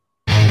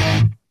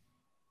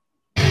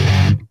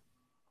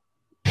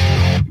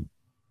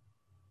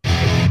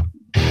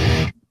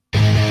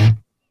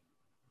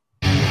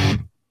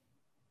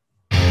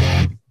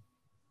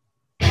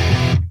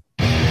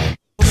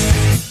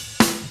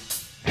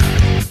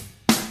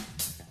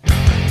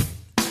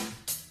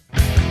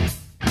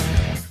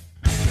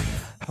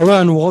Hello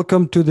and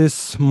welcome to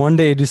this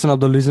Monday edition of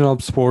the Legion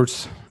of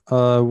Sports.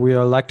 We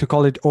like to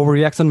call it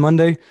Overreaction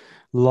Monday.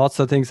 Lots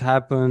of things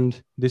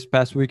happened this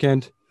past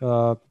weekend.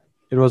 It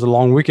was a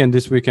long weekend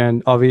this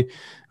weekend, Avi.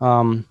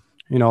 A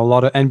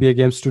lot of NBA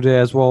games today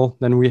as well.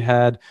 Then we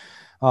had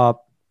uh,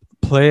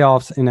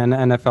 playoffs in an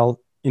NFL,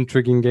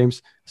 intriguing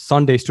games.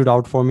 Sunday stood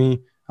out for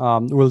me.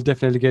 We'll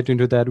definitely get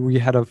into that. We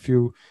had a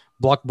few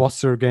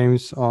blockbuster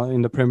games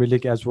in the Premier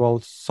League as well.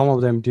 Some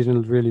of them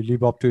didn't really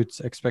live up to its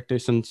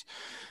expectations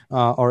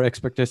or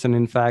expectation,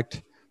 in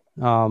fact.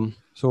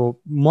 So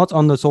much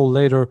on the soul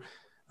later.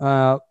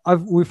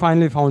 We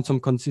finally found some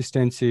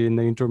consistency in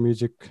the intro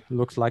music.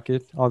 Looks like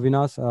it,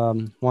 Avinash.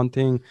 One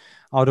thing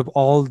out of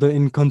all the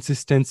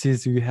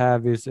inconsistencies we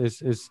have is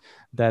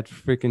that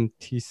freaking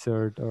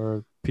t-shirt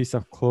or piece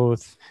of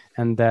clothes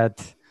and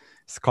that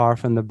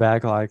scarf in the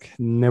back, like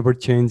never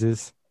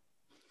changes.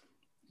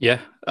 Yeah,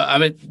 I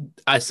mean,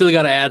 I still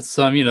gotta add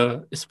some,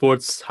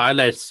 sports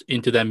highlights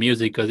into that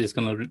music because it's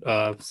gonna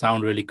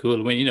sound really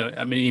cool. I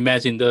mean,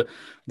 imagine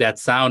that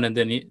sound and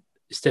then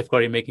Steph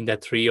Curry making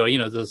that three, or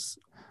those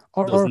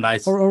Or those or,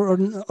 nice. or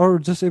or or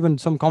just even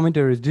some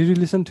commentaries. Did you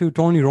listen to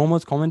Tony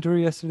Romo's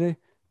commentary yesterday?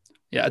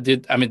 Yeah,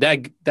 dude. I mean,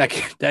 that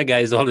that guy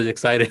is always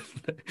excited.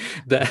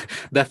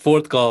 That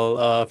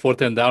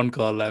fourth and down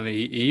call. I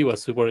mean, he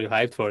was super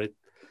hyped for it.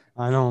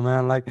 I know,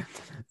 man. Like,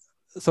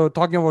 so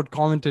talking about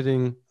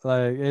commentating,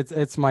 like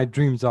it's my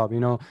dream job.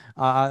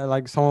 I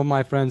like some of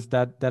my friends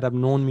that have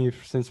known me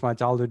since my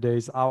childhood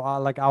days.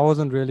 I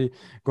wasn't really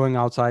going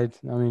outside.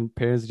 I mean,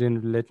 parents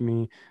didn't let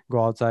me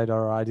go outside,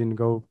 or I didn't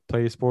go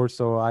play sports.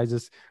 So I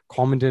just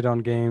commented on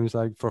games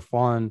like for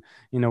fun.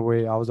 In a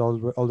way, I was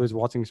always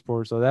watching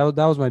sports. So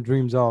that was my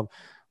dream job.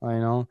 You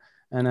know.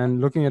 And then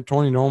looking at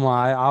Tony Noma,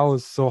 I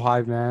was so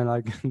hyped, man.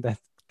 Like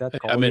that I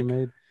call he mean,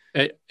 made.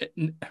 eh,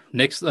 eh,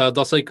 next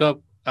Dosai Cup,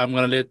 I'm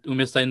gonna let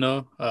Umistai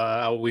know.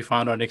 We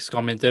found our next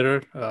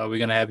commentator. We're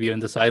gonna have you in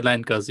the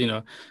sideline because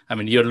I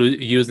mean, you're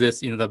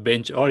useless in the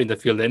bench or in the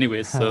field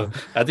anyways. So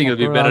I think it'll Of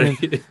be course, I better.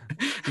 mean,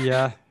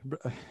 yeah,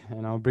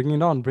 bring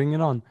it on, bring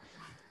it on.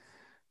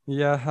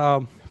 Yeah,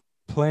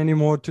 plenty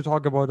more to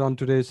talk about on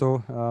today.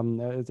 So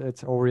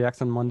it's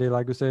overreaction Monday,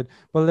 like you said.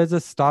 But let's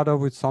just start off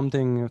with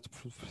something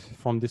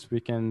from this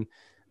weekend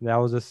that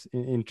was just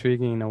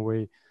intriguing in a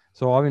way.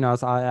 So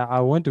Avinash,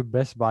 I went to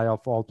Best Buy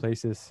of all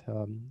places.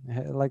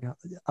 Like,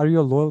 are you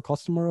a loyal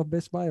customer of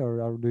Best Buy,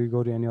 or do you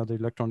go to any other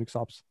electronic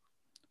shops?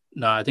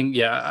 No, I think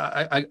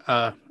yeah,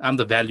 I'm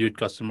the valued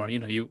customer.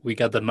 We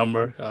got the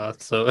number,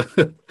 so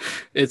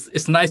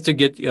it's nice to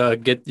get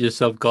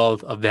yourself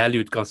called a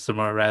valued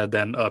customer rather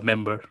than a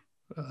member.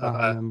 I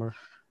Uh, remember.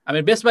 I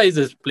mean, Best Buy is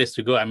a place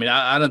to go. I mean,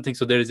 I don't think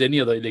so. There is any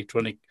other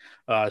electronic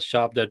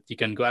shop that you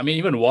can go. I mean,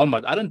 even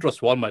Walmart. I don't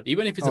trust Walmart.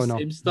 Even if it's the Oh no,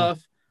 same no. stuff,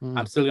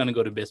 I'm Mm-mm. still gonna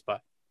go to Best Buy.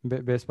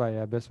 Best Buy,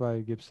 yeah, Best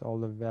Buy gives all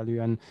the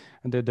value, and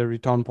the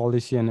return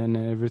policy and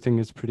everything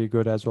is pretty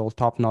good as well.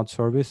 Top notch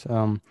service.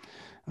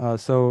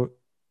 So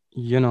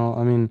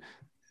I mean,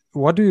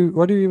 what do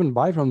you even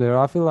buy from there?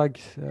 I feel like,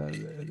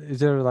 is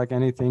there like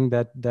anything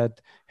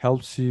that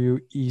helps you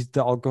ease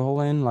the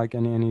alcohol in, like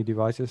any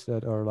devices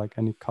that or like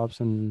any cups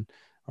and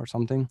or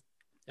something?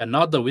 And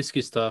not the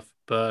whiskey stuff,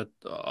 but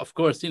of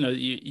course,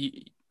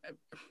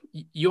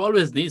 you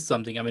always need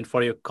something. I mean,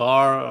 for your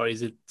car, or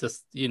is it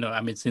just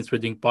I mean, since we're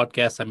doing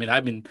podcasts, I mean,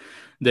 I've been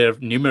there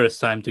numerous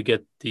times to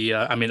get the.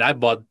 I mean, I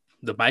bought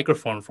the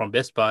microphone from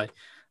Best Buy.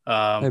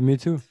 Um, Me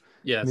too.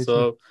 yeah, Me too.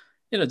 so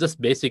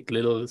just basic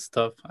little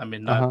stuff. I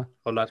mean, not Uh-huh.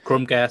 a lot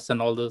Chromecast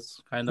and all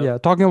those kind of. Yeah,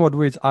 talking about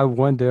which, I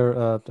went there,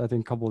 I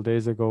think a couple of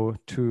days ago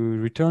to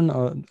return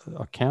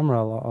a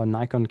camera, a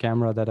Nikon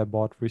camera that I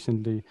bought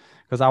recently,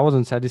 because I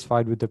wasn't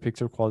satisfied with the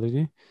picture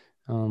quality.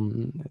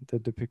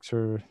 The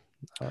picture,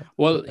 uh,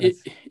 Well,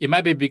 as it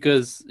might be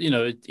because in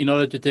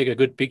order to take a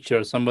good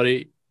picture,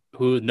 somebody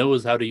who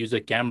knows how to use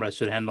a camera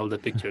should handle the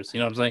pictures. You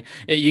know what I'm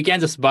saying? You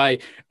can't just buy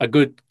a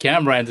good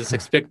camera and just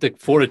expect the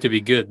photo to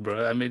be good,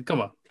 bro. I mean,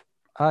 come on.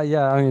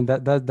 yeah, I mean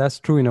that's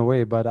true in a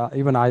way, but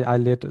even I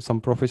let some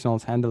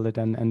professionals handle it,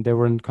 and they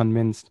weren't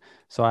convinced,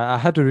 so I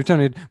had to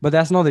return it. But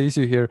that's not the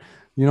issue here.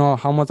 You know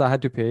how much I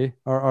had to pay,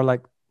 or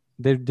like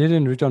they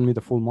didn't return me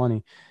the full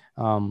money,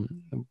 um,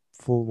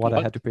 full what I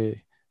What? had to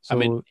pay. I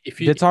mean, So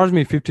they charged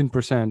me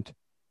 15%.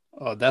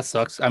 oh, that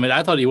sucks. I mean,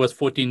 I thought it was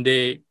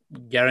 14-day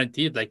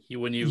guaranteed. Like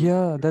when you,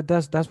 Yeah,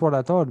 that's what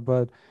I thought,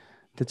 but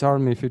they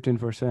charged me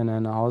 15%,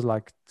 and I was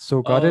like so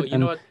oh, gutted. you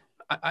know And what?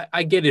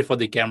 I get it for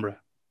the camera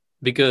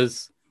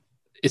because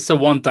it's a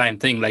one-time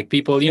thing. Like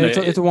people, yeah,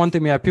 it's a one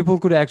thing. Yeah, people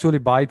could actually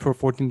buy it for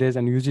 14 days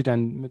and use it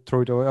and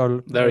throw it away,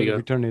 or there you go.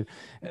 return it.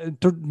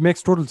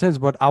 Makes total sense,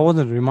 but I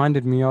wasn't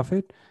reminded me of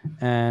it,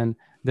 and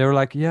they were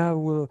like, "Yeah,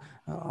 well,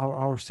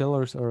 our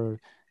sellers or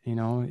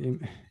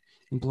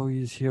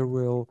employees here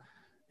will,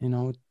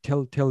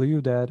 tell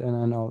you that."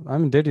 And I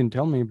mean, they didn't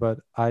tell me, but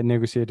I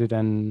negotiated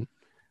and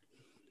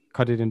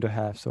cut it into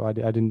half, so I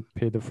didn't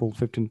pay the full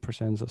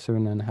 15%, so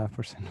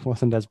 7.5%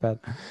 wasn't as bad.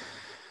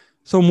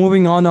 So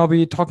moving on, I'll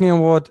be talking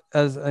about,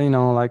 as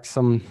like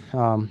some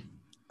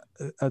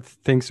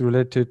things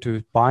related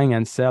to buying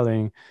and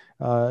selling.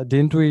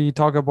 Didn't we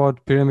talk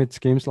about pyramid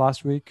schemes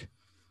last week?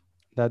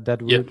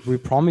 That Yeah, we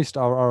promised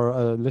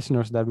our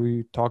listeners that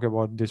we talk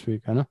about this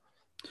week, I know.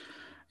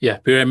 yeah,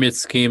 pyramid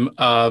scheme.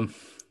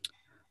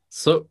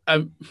 So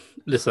I'm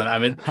listen. I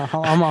mean,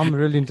 I'm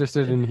really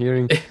interested in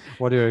hearing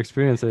what your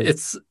experience is.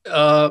 it's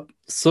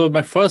so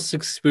my first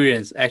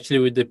experience actually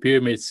with the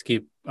pyramid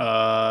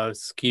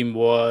scheme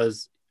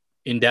was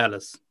in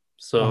Dallas.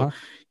 So Uh-huh.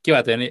 के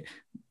भएको थियो भने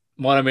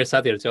म र मेरो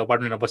साथीहरू चाहिँ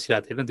अपार्टमेन्टमा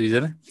बसिरहेको थियो होइन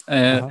दुईजना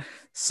Uh-huh.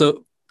 So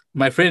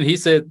my friend he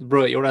said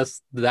bro एउटा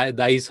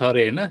दाई छ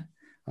अरे होइन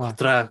Uh,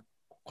 खतरा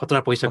खतरा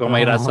पैसा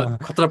खतरा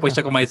खतरा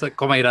पैसा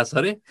कमाइरहेछ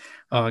अरे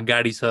uh,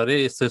 गाडी छ अरे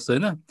यस्तो यस्तो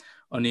होइन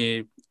अनि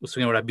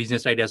उसको एउटा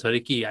बिजनेस आइडिया छ अरे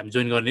कि हामी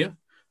जोइन गर्ने हो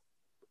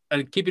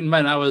and keep in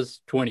mind I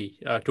was 20,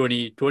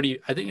 20,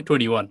 I think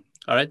 21.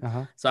 All right.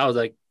 uh-huh. So I was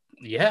like,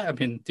 yeah, I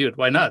mean, dude,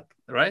 why not?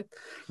 Right.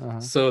 Uh-huh.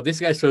 So this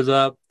guy shows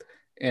up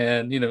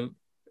and,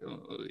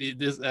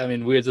 I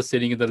mean, we're just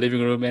sitting in the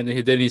living room and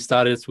then he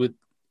started with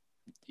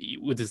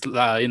his,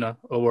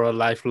 overall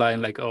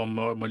lifeline, like, oh,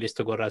 म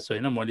यस्तो गरिरहेको छु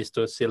होइन मैले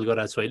यस्तो cell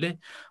गरिरहेको छु अहिले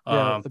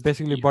Yeah,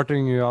 basically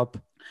buttering you up.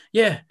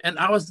 yeah, and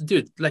I was,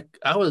 dude, like,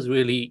 I was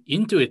really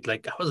into it.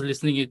 Like, I was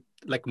listening it,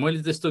 like,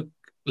 मैले त्यस्तो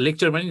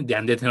लेक्चरमा नि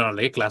ध्यान दिएको थिएन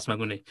होला है क्लासमा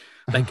कुनै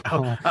like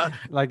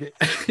like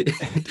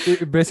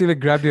it basically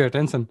grabbed your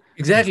attention.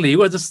 exactly, he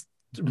was just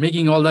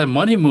making all that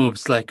money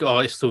moves like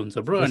यस्तो हुन्छ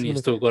ब्रो अनि Basically,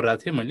 यस्तो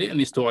गरिरहेको थिएँ मैले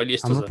अनि यस्तो अहिले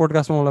यस्तो हाम्रो छ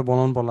पोडकास्टमा मलाई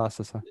बनाउनु पर्ला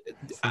जस्तो छ.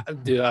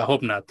 I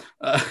hope not.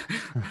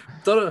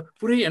 तर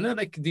पुरै होइन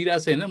लाइक दिइरहेको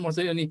छ होइन म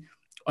चाहिँ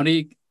अनि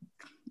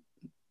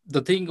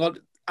द थिङ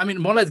आई मिन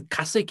मलाई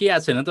खासै केही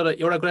आएको छैन तर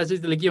एउटा कुरा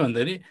चाहिँ त्यसले के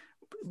भन्दा नि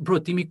ब्रो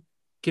तिमी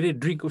के अरे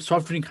ड्रिङ्क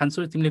सफ्ट ड्रिङ्क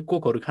खान्छौ तिमीले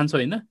कोकहरू खान्छौ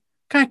होइन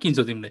कहाँ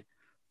किन्छौ तिमीले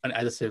अनि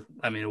आई जस्ट सेड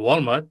आई मिन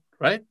वालमार्ट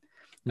राइट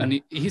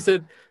अनि हि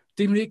सेड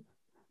तिमीले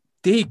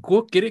त्यही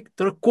कोक के अरे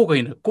तर कोक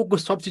होइन कोकको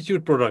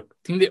सब्स्टिट्युट प्रोडक्ट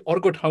तिमीले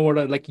अर्को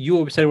ठाउँबाट लाइक यो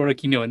वेबसाइटबाट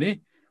किन्यो भने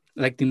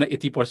लाइक तिमीलाई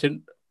 80%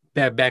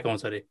 ब्याक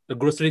आउँछ अरे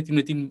ग्रोसरी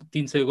तिमीले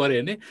 300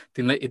 गऱ्यो भने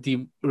तिमीलाई 80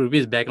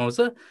 रुपिस ब्याक आउँछ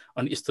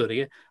अनि यस्तो अरे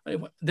क्या अनि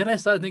then I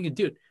start thinking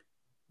dude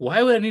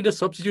why would I need a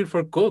substitute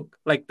for Coke?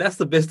 Like, that's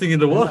the best thing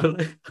in the world.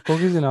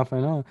 Coke is enough,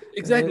 होइन.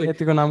 Exactly.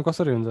 यतिको नाम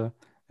कसरी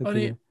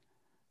हुन्छ?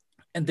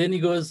 And then he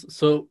goes,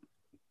 so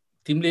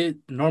तिमीले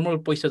नर्मल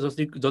पैसा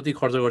जति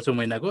खर्च गर्छौ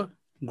महिनाको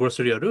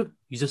ग्रोसरीहरू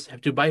you just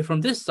have to buy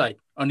from this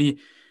side. अनि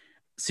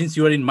since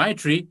you are in my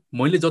tree,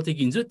 मैले जति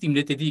किन्छु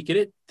तिमीले त्यति के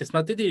अरे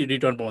त्यसमा त्यति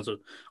रिटर्न पाउँछौ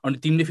अनि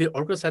तिमीले फेरि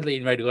अर्को साथीलाई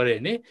इन्भाइट गर्यो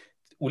भने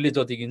उसले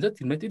जति किन्छ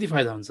तिमीलाई त्यति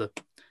फाइदा हुन्छ.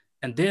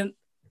 And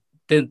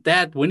then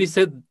that when he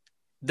said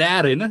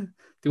that होइन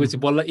त्यो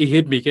बल्ल it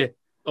hit me के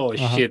oh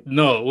shit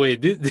no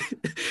wait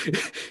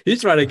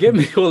he's trying to get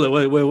me hold on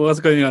wait what's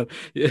going on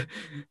yeah.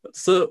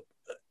 So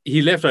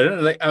he left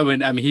right like I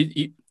mean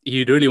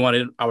he really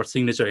wanted our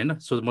signature होइन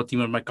so म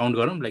तिमीहरुमा count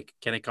गरौँ like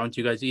can I count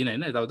you guys in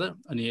होइन यताउता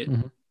अनि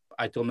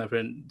I told my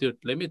friend dude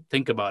let me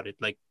think about it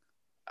like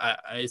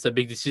it's a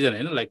big decision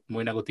होइन like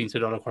महिनाको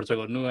 $300 खर्च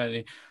गर्नु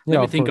अनि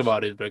let me think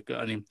about it like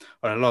अनि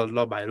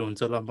ल भाइहरु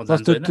हुन्छ ल म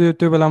जान्छु हैन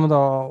त्यो बेलामा त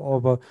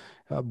अब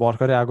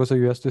भर्खरै आएको छ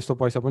युएस त्यस्तो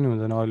पैसा पनि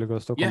हुँदैन अहिलेको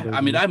जस्तो yeah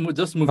I mean I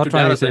just moved to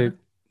Dallas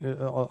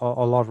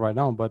a lot right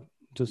now but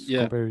just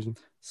comparison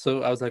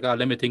so I was like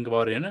let me think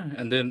about it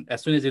and then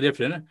as soon as he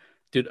left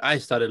dude I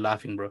started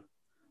laughing bro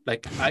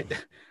like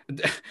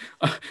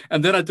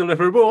and then I told my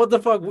friend bro what the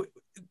fuck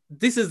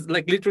this is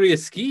like literally a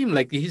scheme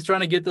like he's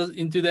trying to get us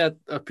into that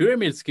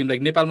pyramid scheme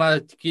like Nepalma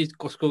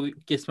कसको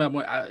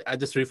केसमा I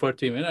just referred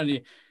to him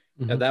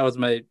and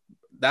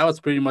that was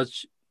pretty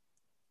much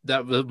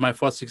that was my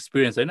first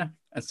experience and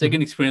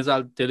second experience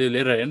I'll tell you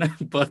later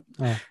but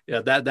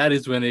yeah that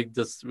is when it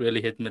just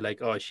really hit me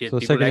like oh shit so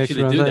people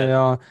actually do that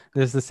yeah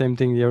this is the same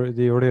thing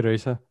the order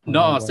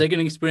no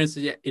second experience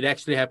it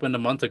actually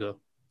happened a month ago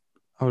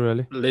oh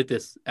really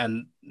latest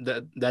and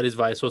that is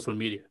via social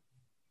media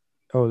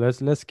oh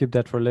let's keep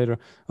that for later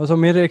also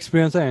मेरो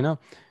experience Hahn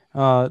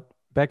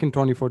back in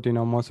 2014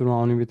 म सुरुमा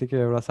आउने बित्तिकै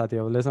एउटा साथी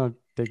अब let's not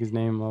take his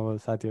name अब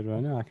साथीहरू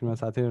होइन आखिरमा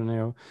साथीहरू नै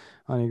हो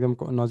अनि एकदम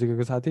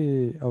नजिकैको साथी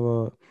अब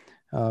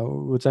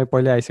ऊ चाहिँ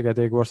पहिल्यै आइसकेको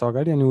थियो 1 वर्ष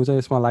अगाडि अनि ऊ चाहिँ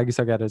यसमा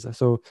लागिसकेको रहेछ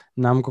सो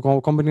नामको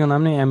कम्पनीको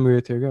नाम नै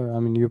एमवे थियो क्या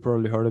आई मिन यु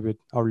probably heard of it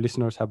our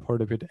listeners have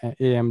heard of it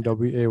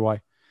AMWAY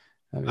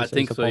I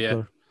think so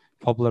yeah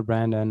popular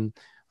brand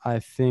and I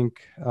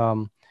think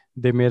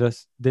they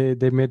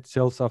made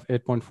sales of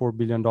 $8.4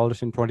 billion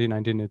in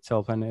 2019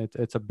 itself and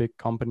it's a big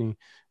company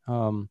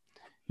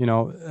you know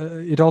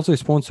it also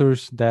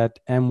sponsors that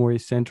Amway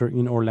Center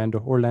in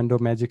Orlando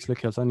Magic's le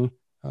khelcha ni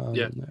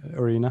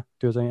arena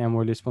त्यो चाहिँ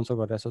Amway ले sponsor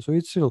गरिरहेछ so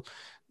it's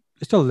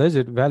still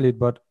legit valid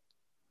but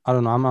I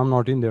don't know I'm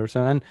not in there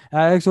so and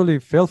I actually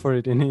fell for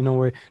it in a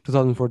way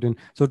 2014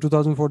 so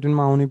 2014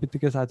 मा आउने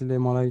बित्तिकै साथीले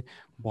मलाई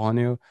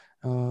भन्यो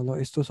ल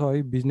यस्तो छ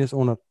है बिजनेस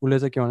ओनर उले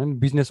चाहिँ के भन्यो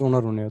बिजनेस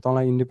ओनर हुने हो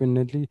तँलाई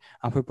इन्डिपेन्डेन्टली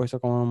आफै पैसा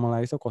कमाउन मन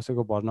लागेछ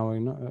कसैको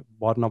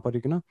भर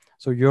नपरिकन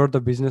so you are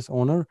the business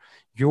owner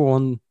you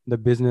own the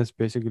business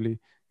basically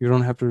you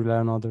don't have to rely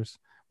on others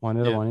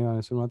भनेर भन्यो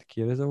भने सुरुमा त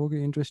के रहेछ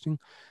ओके इन्ट्रेस्टिङ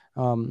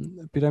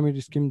पिरामिड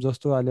स्किम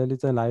जस्तो अलिअलि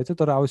चाहिँ लागेको थियो,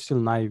 तर I was still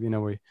naive in a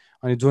वे।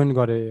 अनि जोइन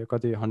गरेँ,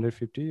 कति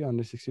 150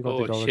 160 कति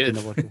Oh डलर shit.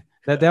 दिनु पर्थ्यो।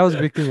 That was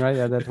big thing right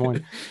at that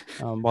point.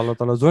 बल्ल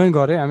तल जोइन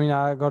गरेँ। आई मिन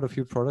आई गट a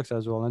few products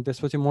as well. अनि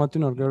त्यसपछि म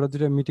तिनीहरूको एउटा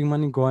दुइटा मिटिङमा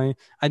नि गएँ।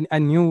 I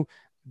knew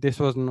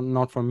this was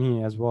not for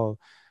me as well,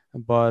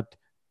 but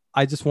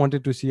I just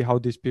wanted to see how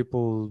these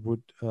people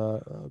would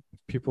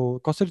people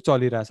कसरी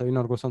चलिरहेछ,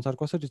 यिनीहरूको संसार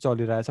कसरी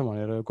चलिरहेछ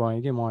भनेर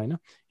गएँ कि म होइन।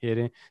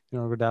 हेरेँ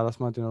तिनीहरूको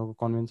डालसमा तिनीहरूको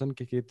कन्भेन्सन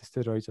के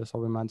त्यस्तै रहेछ।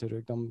 सबै मान्छेहरू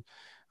एकदम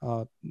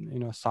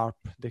सार्प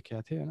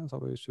देखेको थिएँ होइन,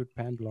 सबै सुट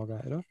प्यान्ट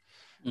लगाएर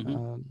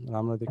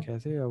राम्रो देखेको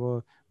थिएँ।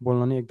 अब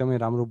बोल्न नि एकदमै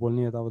राम्रो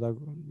बोल्ने यताउता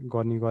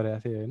गर्ने गरेको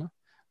थिएँ होइन।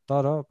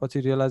 तर पछि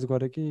रियलाइज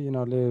गरेँ कि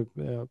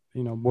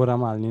यिनीहरूले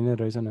बोरामा हाल्ने नै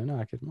रहेछन्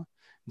होइन आखिरमा,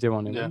 जे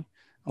भने Yeah. पनि।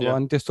 अब Yeah.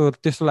 अनि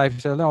त्यस्तो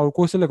लाइफस्टाइल चाहिँ अरू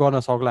कसैले गर्न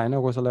सक्ला होइन,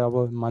 कसैलाई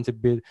अब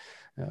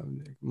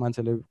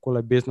मान्छेले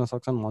कसलाई बेच्न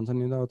सक्छन् भन्छन्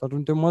नि त, तर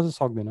त्यो म चाहिँ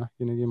सक्दिनँ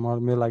किनकि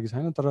मेरो लागि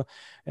छैन। तर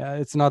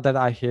it's not that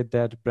I hate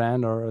that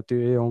brand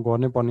त्यो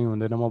गर्नै पर्ने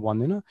हुँदैन म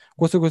भन्दिनँ।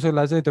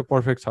 कसैलाई चाहिँ त्यो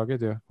पर्फेक्ट छ क्या,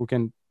 त्यो हु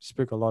क्यान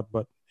स्पिक अ लट,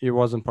 but it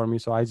wasn't for me,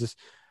 so I just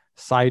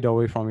side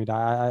away from it.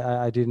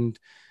 I didn't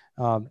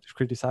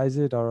criticize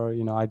it, or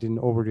I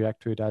didn't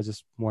overreact to it. I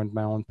just went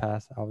my own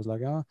path. I was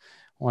like,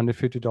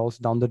 $150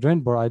 down the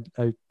drain, but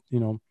I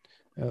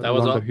That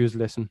was learned a all. huge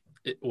lesson.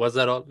 Was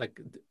that all? Like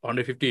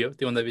 150 हो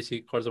त्योभन्दा बेसी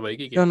खर्च भयो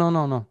कि के? Yeah,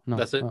 no.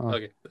 That's it.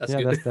 Okay, that's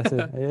Yeah, good. that's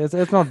it.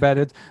 It's not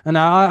bad. And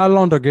I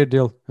learned a great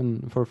deal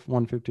for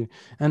 150.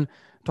 And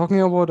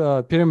talking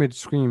about pyramid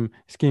scheme,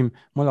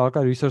 मैले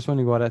हल्का research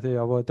पनि गरेको थिएँ।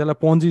 अब त्यसलाई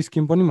पोन्जी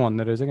स्किम पनि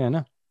भन्दो रहेछ क्या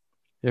होइन।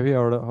 Have you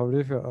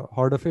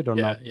heard of it or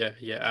not?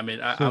 Yeah. I mean,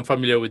 I'm So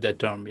familiar with that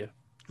term. Yeah.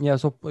 या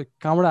सो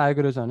कहाँबाट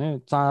आएको रहेछ भने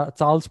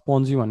चार्ल्स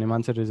पोन्जी भन्ने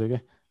मान्छे रहेछ क्या।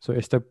 सो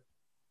यस्तो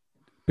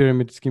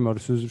पिरामिड स्किमहरू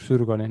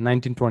सुरु गर्ने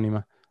 1920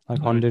 मा,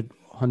 like All right.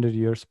 100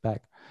 years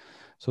back.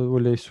 सो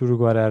उसले सुरु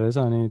गराएर रहेछ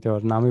अनि त्यो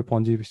नामै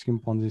पोन्जी स्किम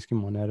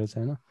भनेर रहेछ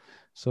होइन।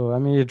 सो आई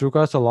मिन it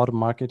requires a lot of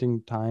marketing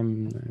time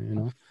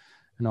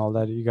and all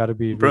that. You got to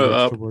be Bro, really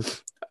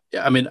extrovert.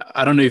 I mean,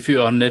 I don't know if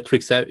you on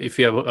Netflix if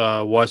you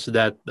have watched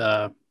that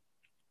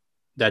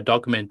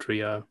documentary,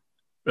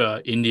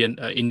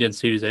 Indian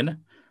series, होइन?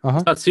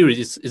 It's not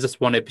series. It's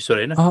just one episode,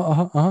 होइन?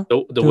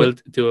 The त्यो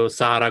wealth to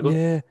Sahara ko.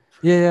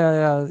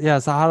 या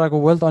सहाराको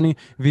wealth अनि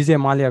विजय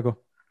माल्याको।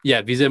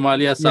 Yeah, Vijay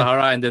Mallya, Yeah,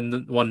 Sahara, and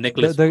then one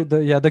necklace.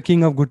 The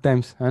king of good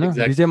times होइन।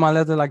 Exactly. Vijay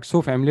Mallya त like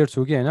so familiar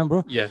छु कि होइन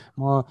bro. Yeah.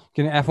 म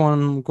किन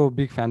F1 को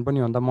बिग फ्यान पनि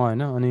हो नि त म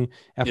होइन। अनि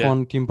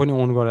F1 टिम पनि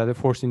ओन गरेको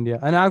थिएँ, force India.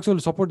 And I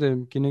actually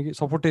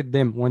supported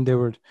them when they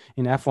were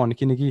in F1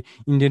 किनकि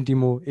इन्डियन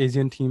टिम हो,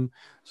 Aegean Tim.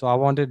 So I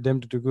wanted them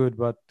to do good,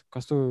 but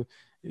कस्तो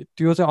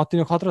त्यो चाहिँ अति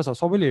नै खतरा छ।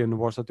 सबैले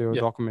हेर्नुपर्छ त्यो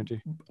documentary.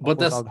 But I would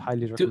that's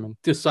highly recommend.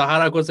 to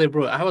Sahara ko say,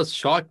 bro, I was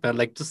shocked, man.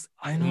 Like just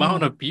I amount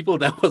know. of people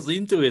that was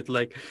into it,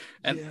 like,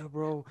 and Yeah,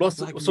 bro.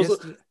 plus Like so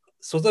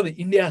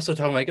India so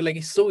like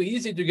it's so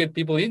easy to get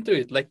people into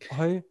it, like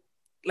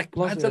plus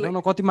मान्छेले हेर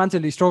न कति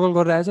मान्छेले struggle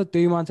गरिरहेछ,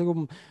 त्यही मान्छेको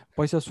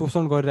पैसा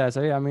शोषण गरिरहेछ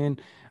है। आई मिन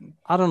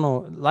I don't know,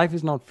 life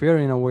is not fair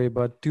in a way,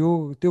 but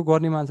त्यो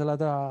गर्ने मान्छेलाई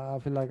त आई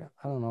feel like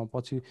I don't know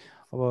पछि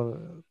अब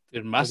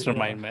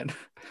mastermind, man.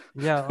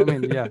 या आई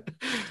मिन या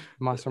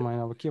मास्टर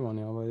माइन्ड, अब के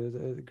भन्यो, अब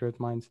ग्रेट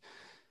माइन्ड्स,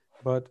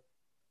 बट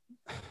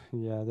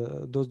या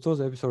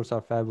those episodes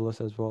are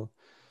fabulous as well.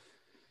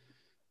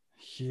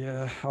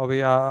 Yeah,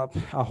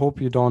 I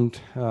hope you don't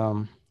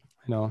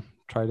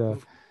try to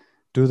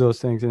do those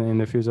things in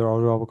the future.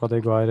 अरू अब कतै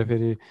गएर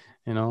फेरि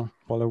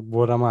पहिला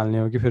बोरामा हाल्ने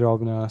हो कि फेरि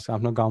अब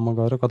आफ्नो गाउँमा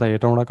गएर कता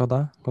हेटौँडा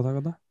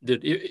कता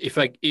Dude,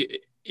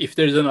 if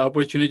there's an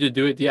opportunity to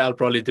do it, yeah, I'll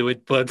probably do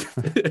it, but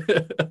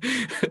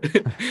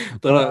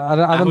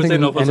I don't think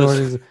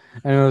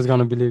anyone is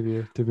gonna believe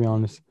you, to be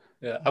honest.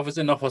 Yeah, I was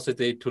enough for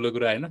today ठुलो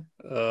कुरा हैन.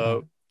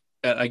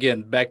 And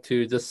again, back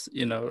to just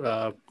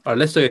or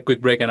let's take a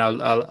quick break, and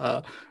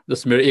I'll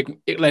just like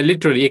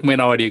literally 1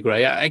 महिना अगाडिको कुरा.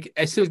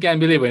 I still can't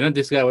believe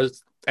this guy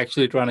was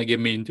actually trying to get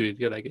me into it.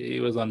 Like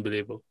it was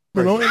unbelievable.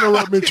 Man, don't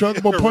interrupt me, Chuck.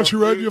 I'm gonna punch you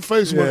right in your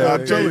face. Yeah,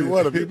 I'm telling you.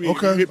 what? If you be,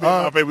 Okay,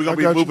 we're gonna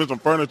be moving some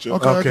furniture.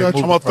 Okay, I got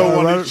you. I'm gonna throw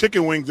one of these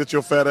chicken wings at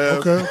your fat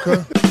ass.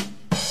 Okay.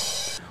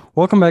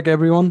 Welcome back,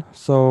 everyone.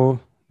 So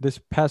this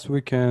past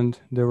weekend,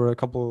 there were a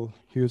couple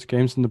huge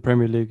games in the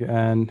Premier League,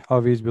 and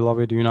Avi's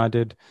beloved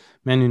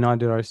Man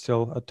United are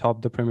still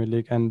atop the Premier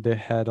League, and they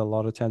had a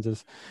lot of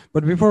chances.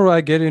 But before I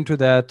get into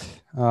that,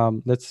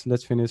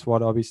 let's finish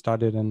what Avi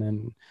started, and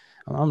then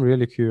I'm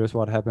really curious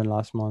what happened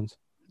last month.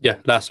 Yeah,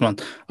 last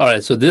month. All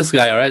right, so this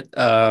guy, all right,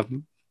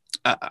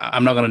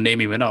 I'm not going to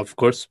name him now, of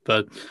course,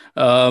 but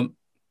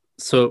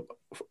so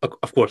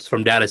of course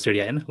from Dallas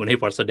area, when he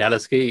was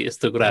Dallas ke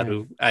yesto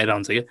kuraharu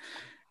airahuncha ke.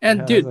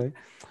 And dude,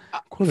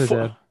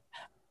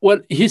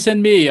 well, he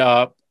sent me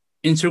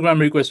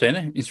Instagram request,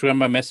 Instagram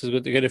my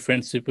message to get a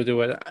friendship with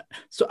you.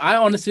 So I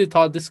honestly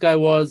thought this guy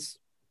was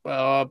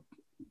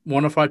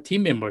one of our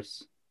team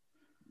members.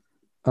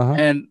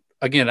 And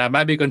again, I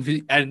might be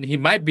confused, and he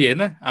might be,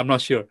 I'm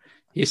not sure.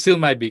 He still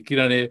might be.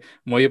 I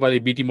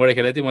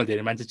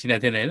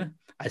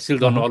still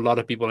don't know a lot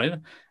of people,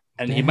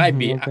 and he might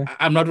be. Okay.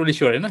 I'm not really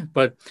sure,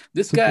 but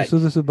this guy.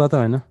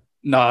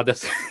 No,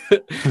 that's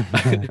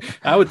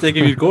I would take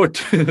him in court.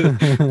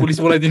 Police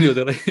बोलाइदिने हो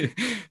त्यसलाई.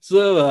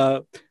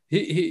 So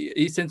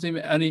he sends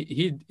me and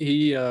he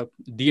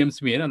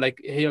DMs me,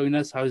 like, hey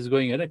Avinash, how is it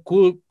going? And a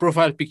cool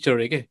profile picture,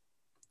 okay?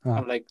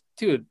 I'm like,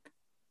 dude,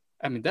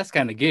 I mean that's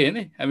kind of gay, isn't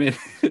it? I mean,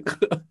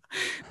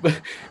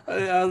 but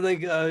I was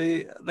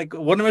like,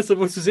 what am I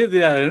supposed to say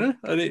there? You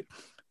know?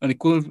 And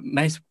cool,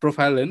 nice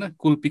profile, and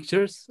cool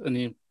pictures,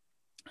 and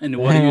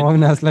what do you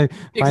like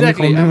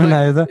exactly?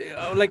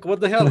 I'm like, what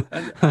the hell?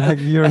 Like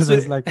yours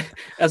is like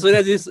as soon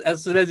as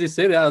he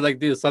said it, I was like,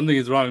 dude, something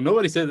is wrong.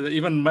 Nobody said it,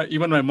 even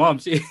my mom.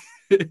 She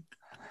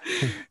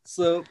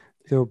so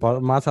त्यो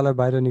माछालाई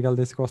बाहिर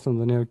निकाल्दैछ कस्तो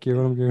हुन्छ नि के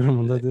गरौँ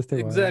हुन्छ त्यस्तै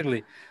भयो.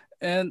 Exactly.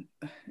 And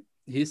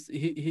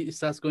he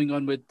starts going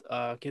on with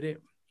के अरे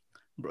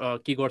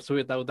के गर्छौ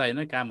यताउता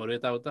होइन कामहरू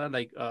यताउता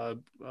लाइक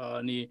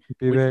अनि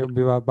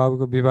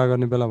बाबुको विवाह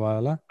गर्ने बेला भयो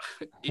होला.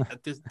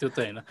 त्यो त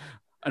होइन.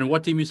 And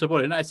what team you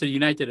support? And I said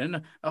United.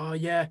 And oh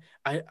yeah,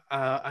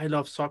 I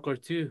love soccer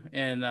too,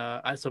 and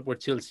I support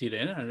Chelsea.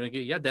 And I'm like,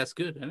 yeah, that's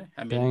good.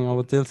 I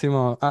mean, Chelsea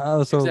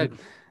exactly.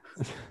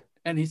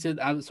 And he said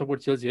I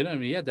support Chelsea. And I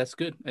mean, yeah, that's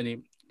good.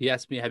 And he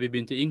asked me, have you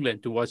been to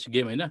England to watch the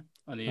game? And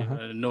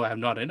no, I have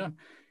not.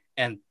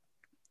 And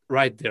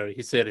right there,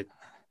 he said it.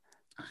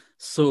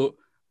 So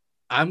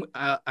I'm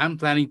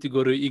planning to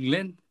go to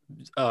England.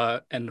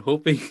 And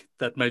hoping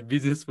that my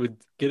business would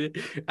get it.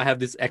 I have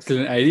this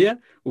excellent idea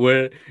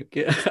where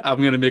I'm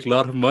going to make a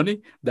lot of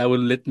money that will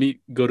let me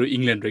go to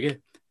England. Okay.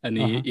 And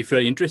if you're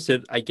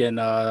interested, I can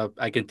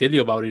tell you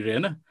about it.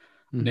 Right?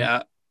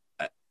 Yeah.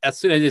 As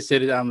soon as I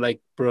said it, I'm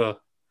like, bro,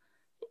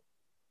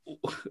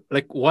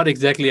 like, what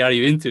exactly are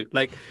you into?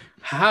 Like,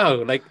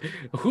 how? Like,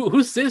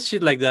 who says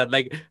shit like that?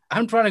 Like,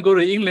 I'm trying to go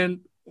to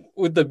England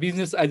with the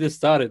business I just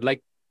started.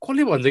 Like,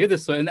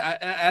 and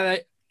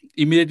I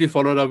immediately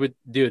followed up with,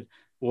 dude,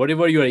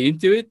 whatever you are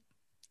into it,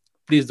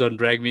 please don't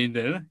drag me in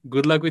there.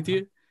 Good luck with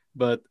you.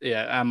 But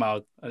yeah, I'm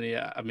out. And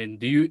yeah, I mean,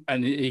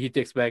 and he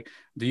takes back,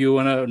 do you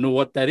want to know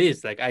what that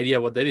is? Like, idea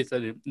what that is?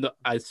 No,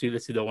 I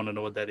seriously don't want to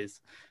know what that is.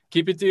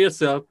 Keep it to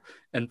yourself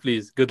and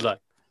please, good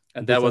luck.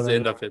 And that was the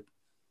end of it.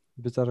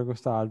 बिचाराको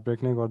कस्तो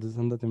heartbreak नै गर्दैछ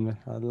नि त तिमीले.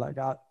 Like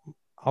I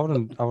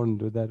wouldn't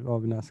do that,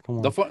 Avinash. Come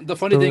on. The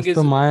funny thing is,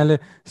 मायाले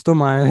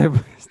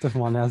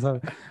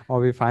भनेछ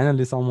Avi,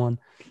 finally someone.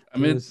 I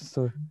mean,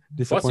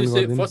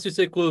 first you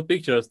say cool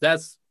pictures.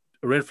 That's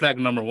red flag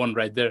number 1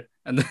 right there.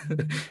 And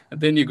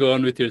then you go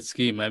on with your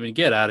scheme. I mean,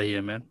 get out of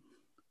here, man.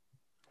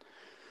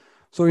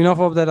 So enough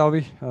of that,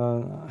 Avi.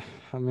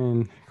 I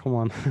mean, come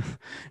on.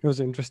 It was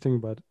interesting,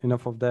 but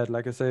enough of that.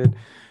 Like I said,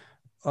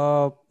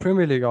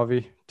 Premier League,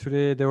 Avi.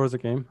 Today there was a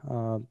game.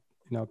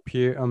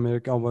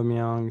 Pierre-Emerick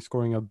Aubameyang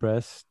scoring a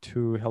brace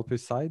to help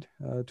his side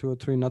to a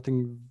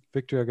 3-0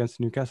 victory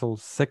against Newcastle,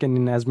 second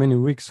in as many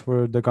weeks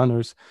for the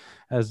Gunners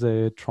as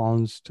they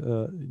trounced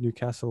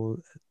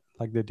Newcastle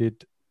like they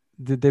did.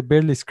 They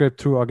barely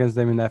scraped through against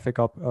them in the FA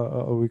Cup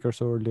a week or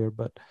so earlier,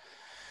 but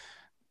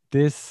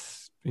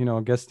this,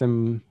 gets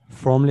them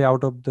firmly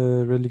out of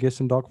the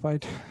relegation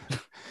dogfight.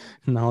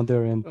 Now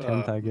they're in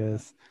 10th, I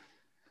guess.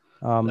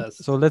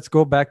 So let's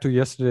go back to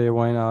yesterday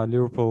when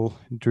Liverpool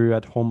drew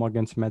at home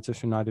against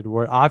Manchester United,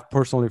 where I've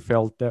personally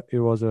felt that it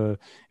was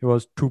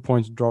 2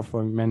 points drop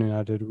for Man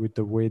United with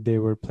the way they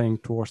were playing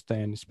towards the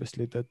end,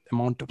 especially the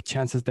amount of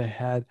chances they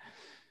had.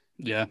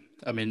 Yeah,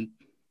 I mean,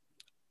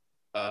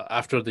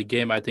 after the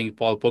game, I think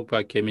Paul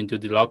Pogba came into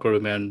the locker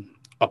room and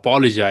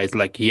apologized.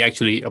 Like, he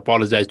actually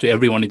apologized to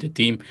everyone in the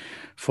team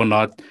for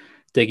not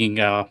taking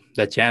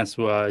that chance,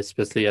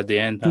 especially at the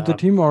end. To the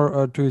team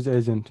or to his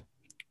agent?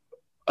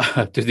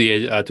 To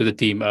the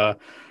team.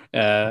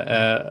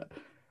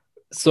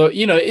 So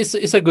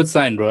it's a good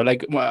sign, bro.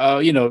 Like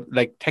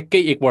like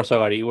ठ्याक्कै एक वर्ष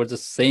अगाडि, it was the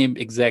same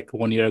exact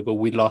 1 year ago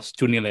we lost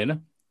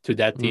 2-0 to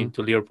that team,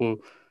 to Liverpool,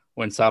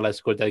 when Salah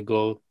scored that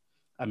goal.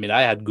 I mean,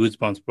 I had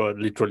goosebumps, bro,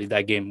 literally,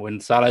 that game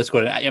when Salah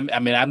scored. I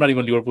mean, I'm not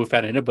even a Liverpool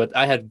fan, but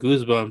I had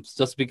goosebumps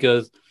just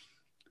because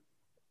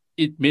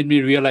it made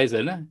me realize,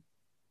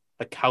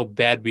 like, how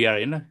bad we are,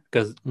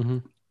 because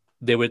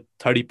they were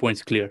 30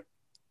 points clear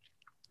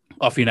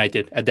of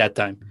United at that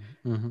time.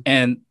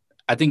 And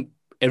I think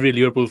every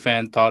Liverpool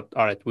fan thought,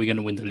 all right, we're going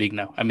to win the league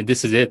now. I mean,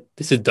 this is it.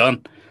 This is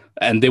done.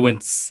 And they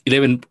went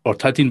 11 or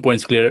 13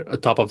 points clear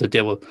top of the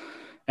table.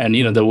 And,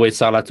 the way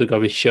Salah took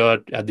off his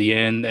shirt at the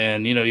end,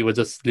 and, it was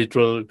just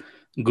literal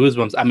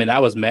goosebumps. I mean, I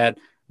was mad.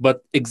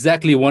 But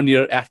exactly 1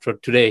 year after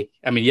today,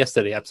 I mean,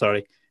 yesterday, I'm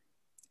sorry.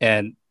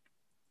 And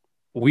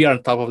we are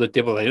on top of the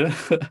table,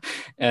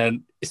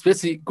 and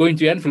especially going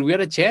to Anfield, we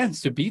had a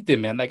chance to beat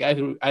them, man. Like,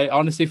 I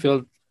honestly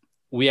feel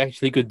we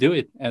actually could do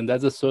it. And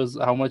that just shows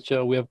how much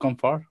we have come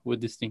far with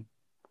this team.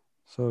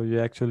 So you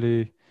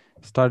actually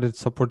started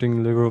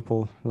supporting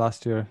Liverpool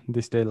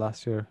this day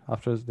last year,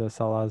 after the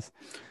Salah's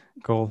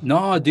goal.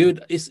 No,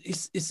 dude, it's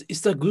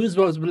the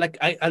goosebumps. But like,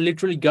 I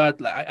literally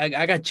got, like,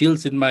 I got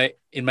chills in my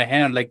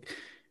hand. Like,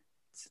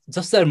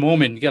 just that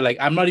moment. Yeah, like,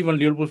 I'm not even a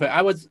Liverpool fan.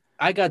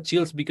 I got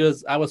chills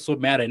because I was so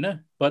mad,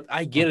 but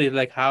I get it,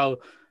 like, how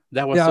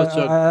That was such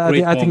a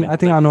great moment. I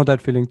think I know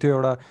that feeling too.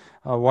 एउटा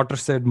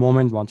watershed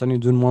moment भन्छ नि,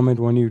 जुन moment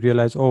when you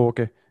realize, oh,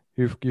 okay,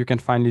 you can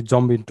finally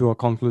jump into a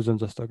conclusion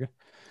जस्तो के.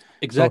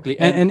 Exactly.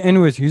 So, and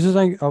anyways, he's just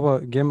like our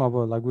game of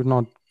like we're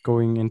not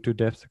going into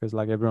depth because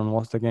like everyone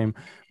watched the game,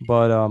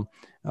 but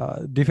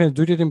defense,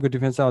 दुईटै Timko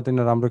defence चाहिँ अति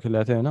नै राम्रो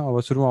खेलेको थियो होइन.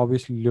 अब सुरुमा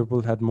obviously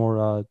Liverpool had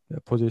more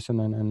possession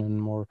and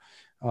more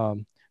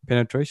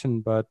penetration,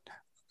 but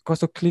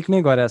कस्तो क्लिक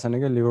नै गरेको छैन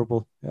क्या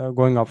लिभरपुल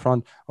गोइङ अप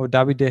फ्रन्ट. अब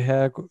डाभिड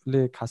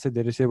डेहाले खासै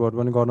धेरै सेभहरू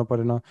पनि गर्नु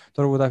परेन,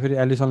 तर उता फेरि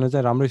एलिसनले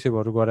चाहिँ राम्रै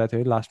सेभहरू गरेको थियो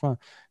है लास्टमा.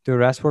 त्यो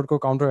ऱ्यासफोर्डको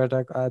counter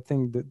attack I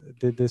think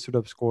they should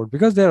have scored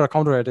because they are a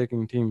counter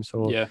attacking Tim. So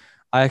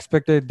I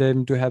expected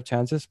them to have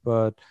chances,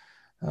 but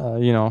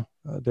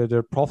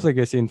their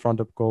profligacy in front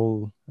of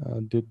goal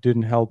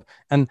didn't help.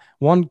 And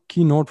one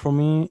key note for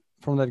me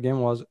from that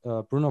game was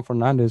Bruno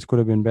Fernandes could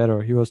have been better.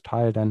 He was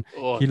tired and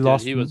he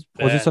lost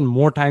position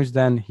more times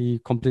than he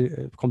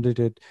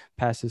completed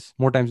passes.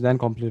 More times than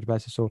completed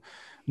passes. So,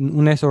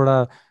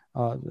 19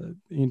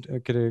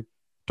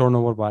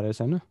 turnover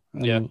bhareछ Hahn.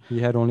 He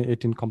had only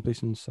 18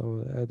 completions,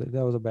 so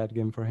that was a bad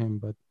game for him.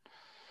 But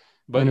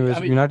anyways,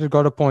 United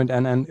got a point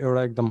and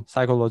एउटा एकदम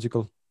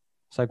psychological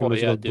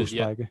boost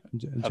like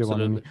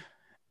absolutely.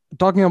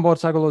 Talking about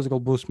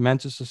psychological boost,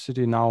 Manchester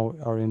City now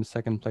are in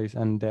second place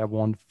and they have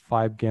won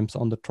 5 games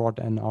on the trot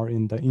and are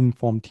in the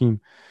informed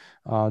team.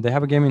 They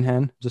have a game in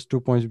hand, just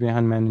 2 points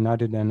behind Man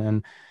United,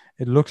 and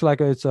it looks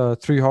like it's a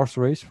 3-horse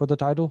race for the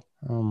title.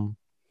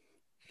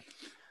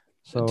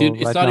 So dude,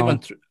 it's not even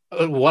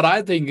what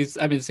I think is,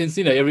 I mean, since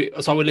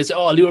someone will say,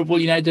 oh, Liverpool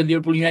United,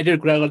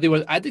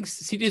 I think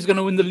City is going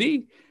to win the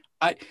league.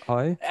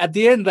 At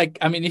the end, like,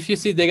 I mean, if you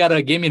see they got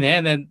a game in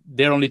hand and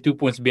they're only 2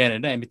 points behind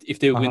it. I mean, if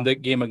they win the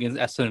game against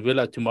Aston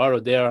Villa tomorrow,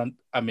 they're on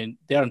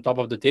top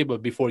of the table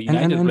before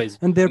United plays.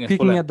 And they're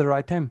peaking at the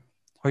right time.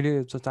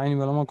 It's a tiny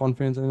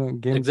conference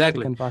game.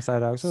 Exactly. Can pass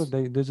that out. So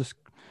they're just,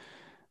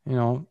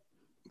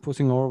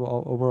 pushing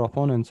over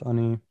opponents.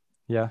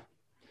 Yeah,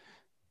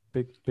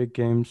 big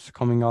games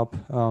coming up.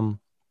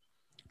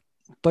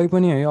 तै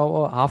पनि है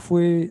अब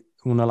halfway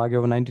हुन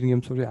लाग्यो, अब 19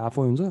 गेम्सपछि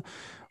halfway हुन्छ.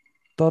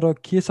 तर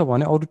के छ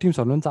भने अरू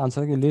टिम्सहरूले पनि चाहन्छ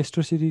कि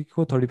लेस्टर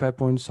सिटीको 35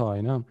 पोइन्ट्स छ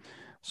होइन.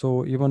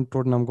 सो इभन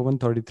टोटनमको पनि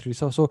 33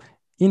 छ. सो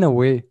इन अ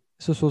वे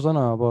यसो सोच न,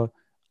 अब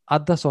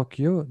आधा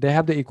सकियो, they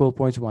have the equal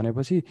points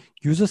भनेपछि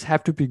you just have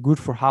to be good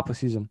for half a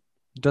season.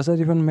 Does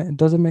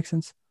it make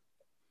sense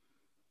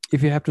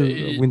if you have to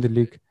win the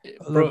league?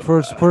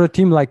 For a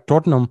team like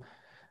Tottenham,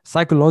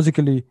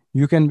 psychologically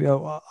you can be,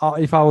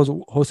 if I was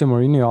Jose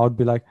Mourinho, I would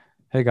be like,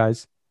 hey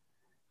guys,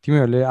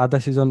 तिमीहरूले आधा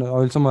season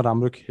अहिलेसम्म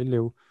राम्रो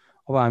खेल्यौ,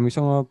 अब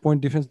हामीसँग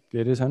point difference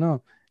धेरै छैन,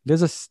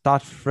 let's just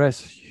start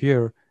fresh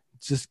here,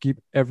 just keep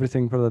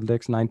everything for the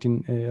next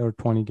 19 or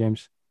 20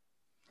 games,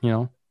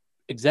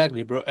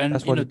 Exactly, bro. And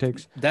that's what it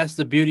takes. That's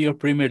the beauty of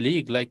Premier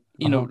League. Like,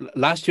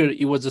 last year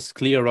it was just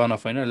clear run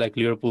of, like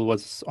Liverpool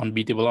was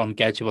unbeatable,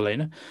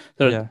 uncatchable,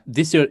 So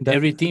this year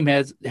every team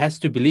has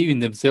to believe in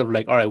themselves.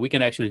 Like, all right, we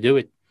can actually do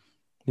it.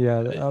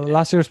 Yeah,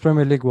 last year's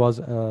Premier League was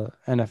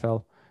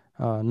NFL,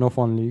 no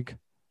fun league,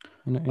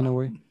 in a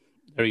way.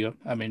 There you go.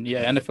 I mean,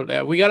 yeah,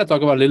 NFL. We got to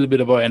talk about a little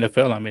bit about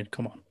NFL. I mean,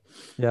 come on.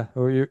 Yeah,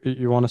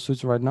 you want to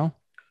switch right now?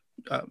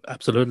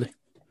 Absolutely.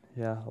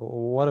 Yeah,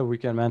 what a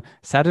weekend, man.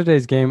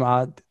 Saturday's game,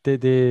 I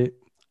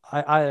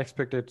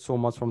expected so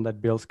much from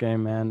that Bills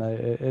game, man.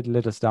 It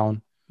let us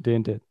down,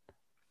 didn't it?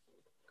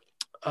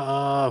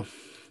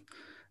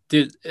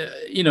 Dude,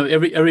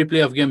 every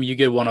playoff game you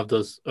get one of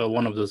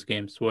those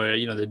games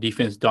where the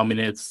defense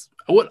dominates.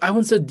 I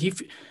wouldn't say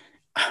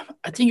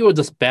I think it was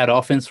just bad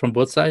offense from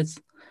both sides.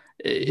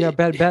 Yeah,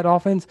 bad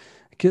offense.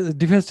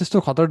 Defence त्यस्तो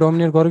खतरा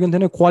dominate गरेको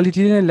थिएन,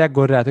 quality नै lack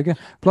गरिरहेको थियो क्या.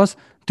 Plus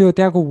त्यो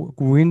त्यहाँको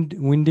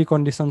विन्डी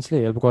कन्डिसन्सले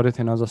हेल्प गरेको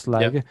थिएन जस्तो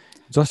लाग्यो कि.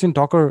 जस्टिन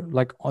टकर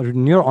लाइक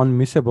नियर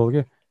अनमिसेबल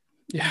के.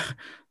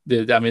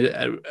 I mean,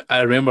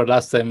 I remember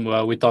last time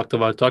we talked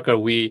about Tucker,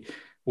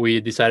 we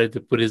decided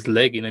to put his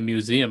leg in a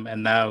museum,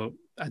 and now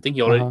I think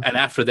he already and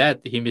after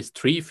that he missed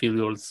 3 field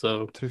goals.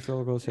 So 3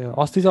 field goals. Yeah.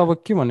 अस्ति चाहिँ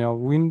अब के भन्यो,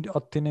 wind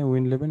अति नै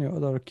विन्डले पनि हो,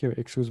 तर के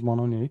एक्सक्युज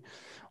बनाउने है,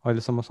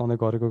 अहिलेसम्म सधैँ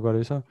गरेको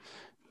गरेछ.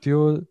 त्यो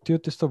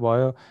त्यस्तो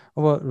भयो.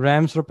 अब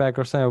ऱ्याम्स र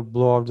प्याकर्स चाहिँ अब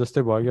ब्लो आउट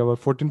जस्तै भयो कि. अब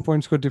 14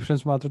 पोइन्ट्सको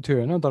डिफरेन्स मात्र थियो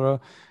होइन, तर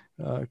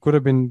could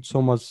have been so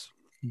much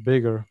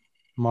bigger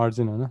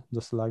margin होइन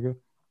जस्तो लाग्यो.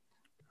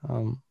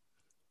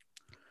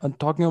 And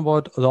talking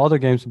about the other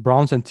games,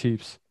 Browns and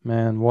Chiefs,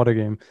 man, what a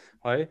game.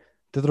 है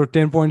त्यत्रो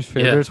 10 points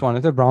favorites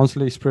भनेको थियो,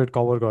 ब्राउन्सले स्प्रेड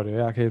कभर गर्यो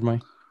है आखिरमा.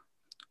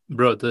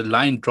 Bro, the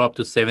line dropped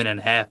to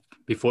 7.5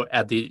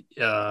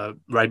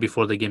 right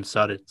before the game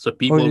started. So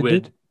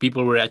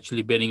people were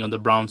actually betting on the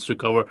Browns to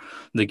cover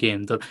the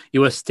game. It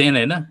was 10,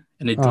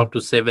 and it dropped to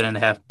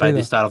 7.5 by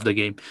the start of the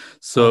game.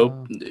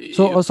 So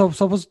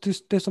suppose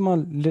this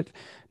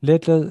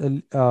let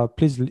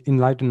please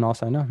enlighten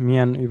us, me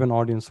and even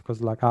audience,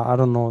 because like I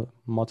don't know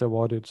much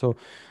about it. So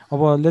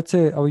let's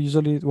say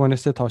usually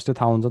Wednesday, Thursday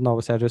थाहा हुन्छ नि त,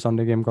 अब Saturday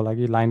Sunday game को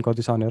लागि line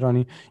कति छ भनेर,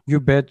 अनि you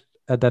bet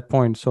at that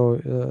point. So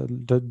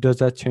does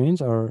that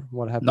change or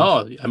what happens?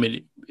 No, I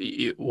mean,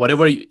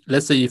 whatever.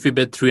 Let's say if you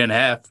bet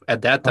 3.5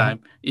 at that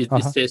time, it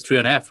stays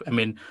 3.5. I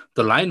mean,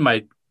 the line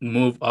might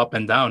move up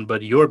and down,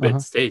 but your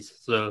bet stays.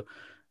 So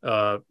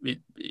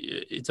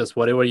it's just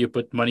whatever you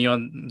put money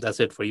on, that's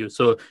it for you.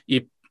 So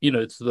if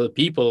it's the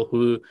people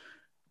who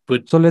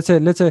put. So let's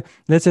say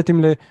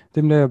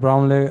तिमीले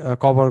Brownlee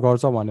cover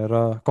गर्छ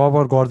भनेर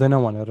cover गर्दैन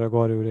भनेर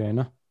गर्यो रे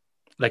हैन,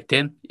 like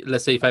 10.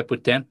 Let's say if I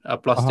put 10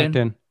 plus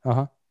 10,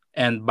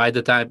 and by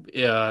the time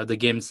the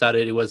game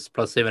started, it was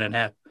plus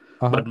 7.5.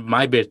 But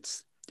my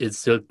bet is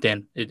still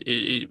 10.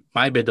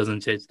 My bet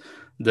doesn't change.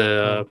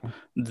 The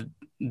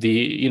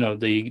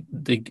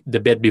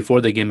bet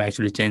before the game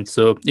actually changed.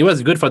 So it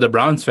was good for the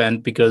Browns fan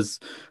because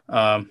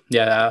and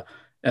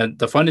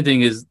the funny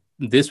thing is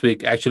this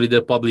week actually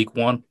the public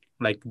won.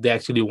 Like they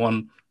actually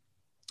won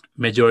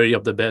majority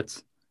of the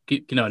bets.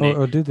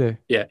 Did they?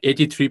 Yeah,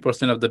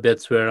 83% of the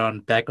bets were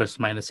on Packers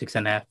minus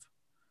 6.5.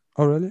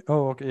 Oh really?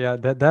 Oh okay, yeah,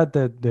 that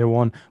they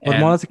won. But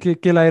मलाई चाहिँ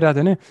के लागिरहेको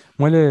थियो नि,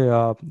 मैले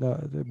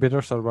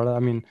बेटर्सहरुबाट आई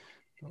मिन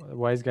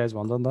wise guys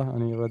भन्छ नि त,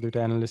 अनि एउटा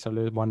दुईटा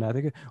एनालिस्टहरुले भनिरहेको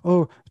थियो कि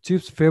ओ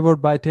chips फेभर्ड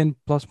by 10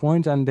 plus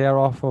points and they are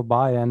of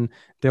by and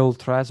they will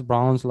थ्रास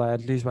ब्राउन्सलाई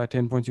at least by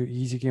 10 points, yo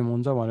easy game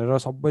हुन्छ भनेर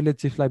सबैले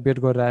चिप्सलाई बेट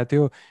गरिरहेको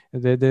थियो,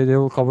 they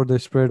will cover the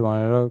spread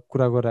भनेर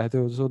कुरा गरिरहेको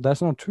थियो. So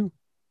that's not true.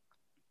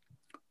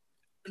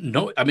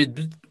 No, I mean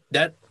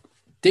that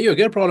you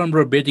get a problem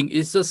bro betting.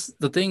 It's just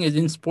the thing is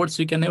in sports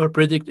you can never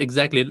predict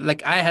exactly.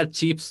 Like I had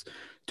Chiefs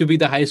to be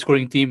the highest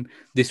scoring team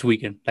this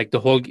weekend. Like the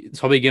whole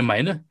game,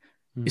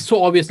 it's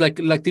so obvious.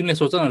 Like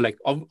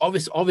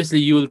obviously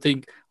you will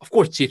think, of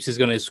course Chiefs is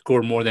gonna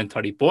score more than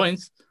 30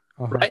 points,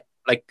 right?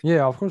 Like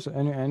yeah, of course,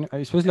 and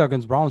especially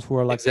against Browns who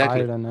are like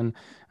tired and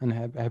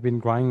have been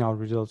grinding out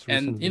results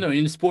recently. And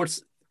in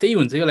sports,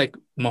 like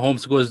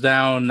Mahomes goes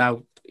down now.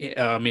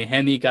 I mean,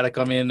 Henny gotta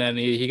come in and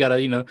he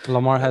gotta,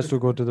 Lamar has to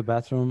go to the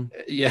bathroom.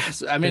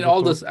 Yes, I mean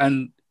all this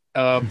and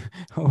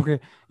okay,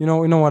 you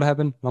know what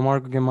happened?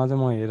 Lamar ko game ma chai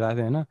ma हेरेको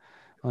थिएँ हैन,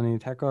 अनि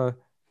ठ्याक्क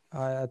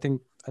I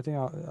think I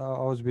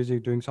was busy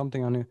doing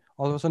something, and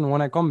all of a sudden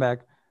when I come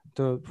back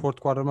the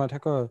fourth quarter ma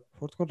ठ्याक्क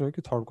fourth quarter हो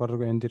कि third quarter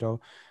को end तिर हो,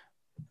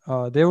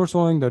 they were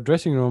showing the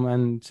dressing room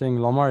and saying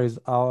Lamar is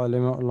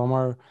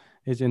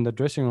in the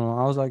dressing room.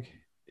 I was like,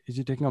 is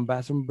he taking a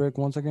bathroom break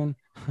once again?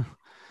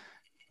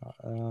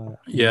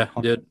 Yeah,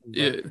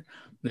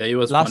 he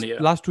was last, funny. Yeah.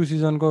 Last 2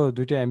 season को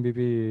दुईटा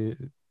MVP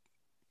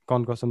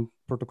concussion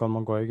protocol मा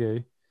गयो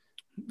के.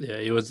 Yeah,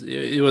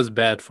 it was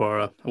bad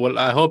for. Well,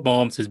 I hope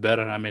Mahomes is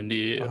better. I mean,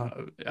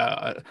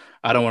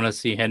 I don't want to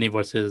see Henny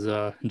versus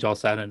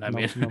Josh Allen. I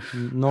mean,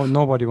 no,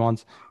 nobody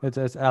wants.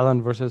 It's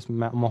Allen versus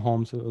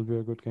Mahomes. It will be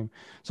a good game.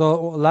 So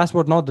last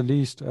but not the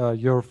least,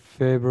 your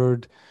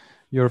favorite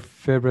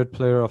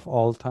player of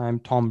all time,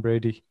 Tom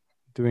Brady,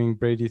 doing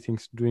Brady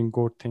things, doing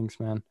GOAT things,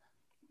 man.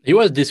 He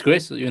was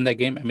disgraced in that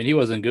game. I mean, he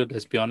wasn't good.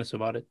 Let's be honest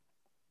about it.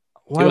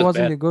 Why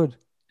wasn't he good?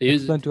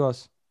 Explain to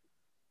us.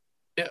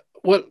 Yeah,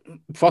 well,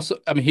 first,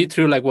 I mean, he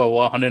threw like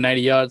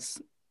 190 yards.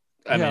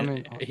 I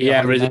mean, he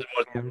averaged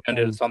more than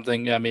 100 or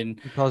something. I mean,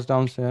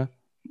 touchdowns, yeah.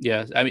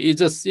 Yeah, I mean, it's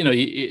just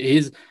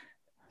he's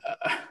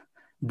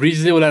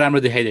Breeze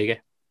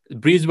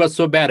Breeze was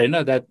so bad,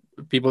 that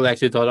people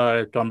actually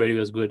thought Tom Brady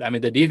was good. I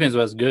mean, the defense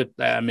was good.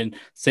 I mean,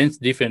 since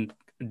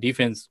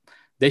defense,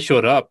 they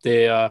showed up.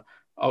 They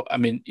I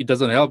mean, it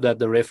doesn't help that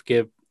the ref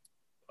gave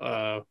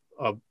a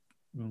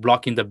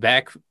blocking the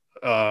back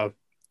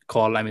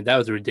call. I mean, that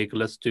was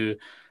ridiculous.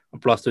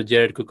 Plus to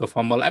Jared Cook a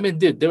fumble. I mean,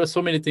 there were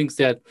so many things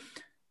that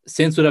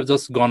Saints would have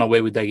just gone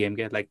away with that game.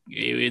 Like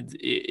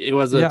it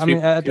was a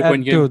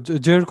three-point game.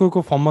 Jared Cook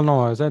a fumble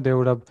now, they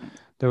would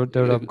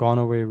have gone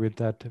away with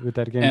that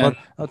game.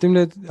 But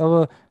तिमीले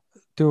अब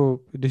त्यो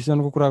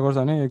डिसिजनको कुरा गर्छ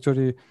भने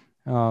एकचोटि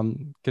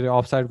के अरे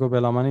offside को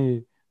बेलामा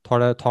नि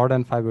थर्ड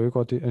एन्ड 5 हो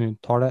कति, अनि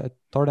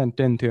थर्ड एन्ड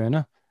 10 थियो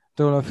हैन,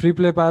 त्यो फ्री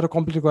प्ले पाएर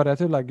कम्प्लिट गरेको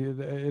थियो, like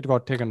it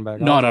got taken back.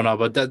 No,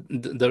 but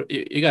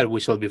you got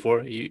whistle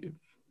before.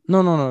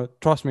 No,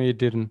 trust me, it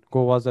didn't.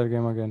 Go watch that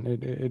game again.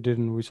 It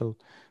didn't whistle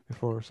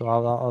before, so I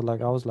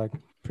was like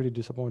pretty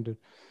disappointed.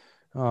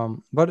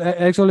 But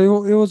actually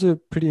it was a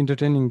pretty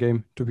entertaining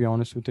game, to be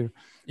honest with you.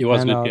 It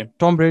was a good game.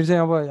 Tom Brady,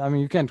 I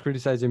mean, you can't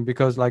criticize him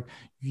because like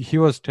he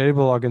was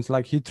terrible against,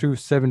 like he threw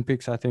 7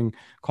 picks I think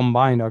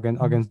combined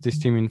against this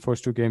team in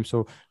first 2 games.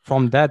 So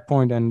from that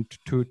point and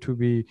to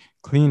be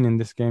clean in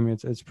this game,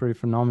 it's pretty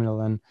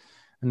phenomenal. And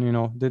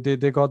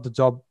they got the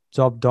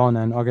job done,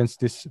 and against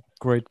this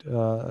great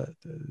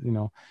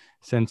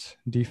Saints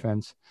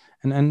defense.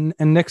 And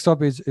next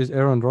up is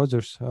Aaron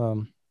Rodgers,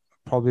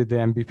 probably the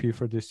MVP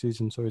for this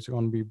season. So it's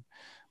going to be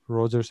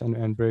Rodgers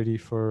and Brady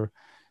for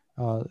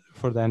the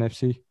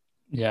NFC.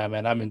 Yeah,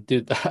 man. I mean,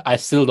 dude, I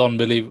still don't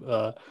believe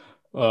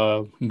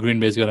Green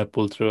Bay is going to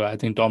pull through. I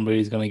think Tom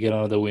Brady is going to get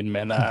another win,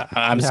 man.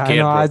 I'm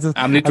scared.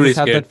 I'm literally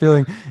scared. I had that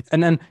feeling.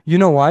 And you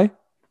know why?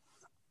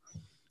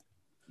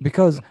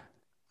 Because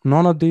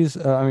none of these,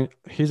 I mean,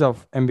 he's a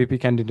MVP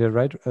candidate,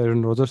 right?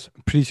 Aaron Rodgers.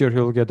 Pretty sure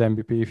he'll get the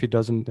MVP. If he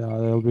doesn't,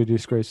 it'll be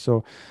disgrace.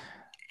 So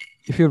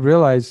if you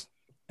realize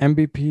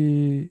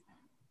MVP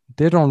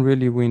they don't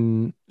really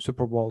win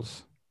Super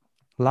Bowls.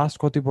 Last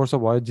कति वर्ष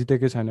भयो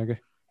जितेकै छैन के.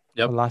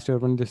 Yep. Last year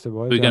पनि त्यस्तै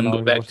भयो. We can go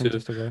अगाडि back वर्ष पनि to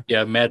त्यस्तै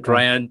भयो. Matt Yeah.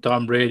 Ryan,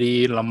 Tom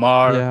Brady,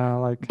 Lamar. Yeah,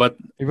 like but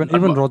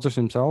even Rodgers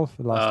himself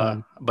last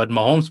time. But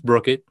Mahomes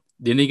broke it.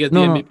 Didn't he get the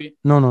No, MVP?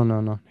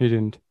 no, he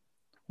didn't.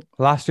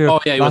 Last year, Oh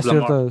yeah, it was last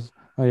year Lamar. त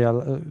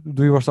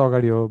 2 वर्ष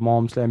अगाडि हो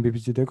महोम्सले MVP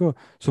जितेको,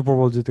 super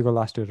बोल जितेको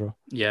last year हो.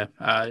 Yeah,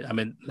 I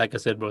mean, like I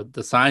said, bro,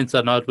 the signs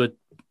are not with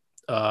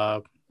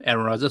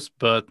Aaron Rodgers,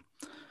 but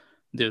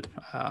dude,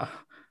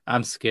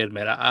 I'm scared,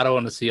 man. I don't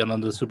want to see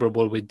another Super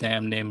Bowl with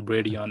damn name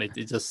Brady on it.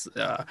 It's just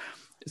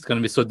it's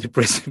gonna be so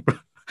depressing, bro.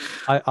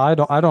 I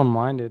don't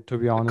mind it, to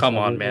be honest. Come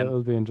on, man.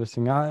 It'll be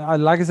interesting. I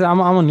like I said, I'm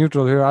a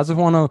neutral here. I just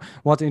want to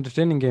watch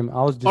entertaining game.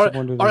 I was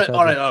disappointed. All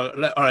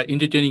right.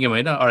 Entertaining game,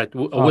 right? All right,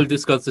 we'll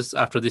discuss this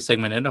after this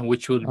segment, right?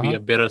 Which will be a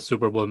better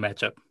Super Bowl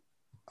matchup.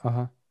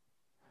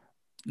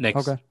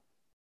 Next. Okay.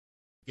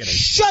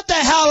 Shut the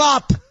hell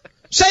up!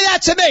 Say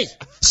that to me!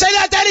 Say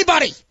that to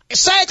anybody!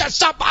 Say it to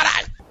somebody!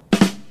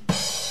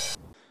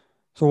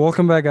 So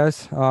welcome back,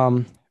 guys.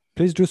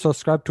 Please do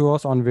subscribe to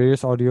us on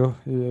various audio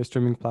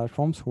streaming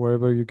platforms,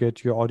 wherever you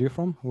get your audio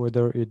from,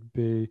 whether it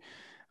be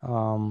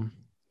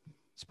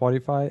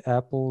Spotify,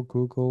 Apple,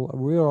 Google.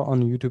 We are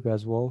on YouTube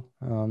as well.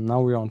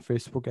 Now we're on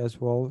Facebook as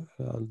well.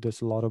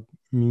 There's a lot of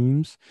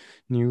memes,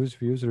 news,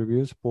 views,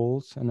 reviews,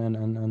 polls,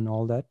 and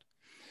all that.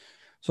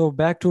 So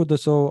back to the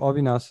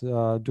Avinash,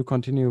 do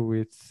continue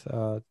with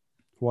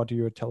what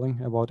you were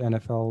telling about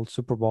NFL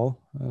Super Bowl,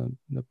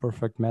 the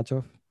perfect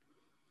matchup.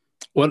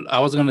 Well, I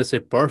was going to say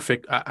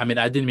perfect. I mean,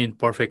 I didn't mean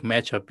perfect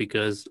matchup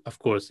because, of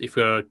course, if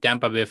you're a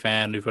Tampa Bay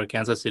fan, if you're a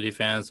Kansas City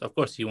fans, of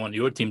course, you want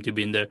your team to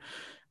be in there.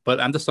 But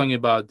I'm just talking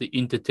about the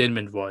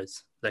entertainment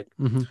voice. Like,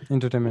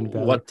 entertainment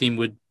value. What team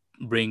would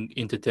bring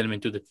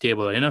entertainment to the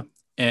table, you know?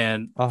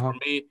 And for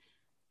me,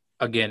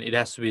 again, it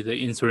has to be the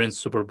insurance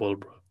Super Bowl,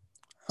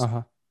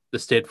 bro. The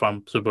State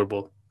Farm Super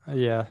Bowl.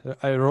 Yeah,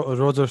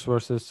 Rodgers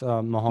versus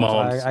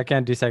Mahomes. I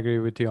can't disagree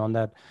with you on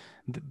that.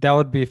 That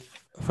would be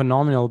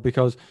phenomenal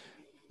because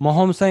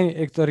Mahomes चाहिँ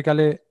एक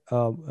तरिकाले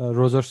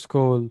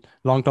रोजर्सको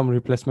long term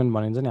replacement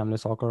भनिन्छ नि हामीले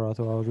sucker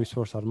अथवा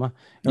रिसोर्सहरुमा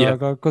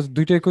because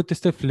दुईटैको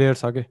त्यस्तै flare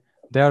छ के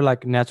they are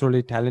like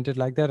naturally talented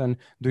like that and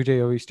दुईटै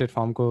यो स्टेट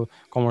फार्मको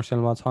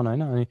कमर्सियलमा छन्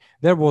होइन अनि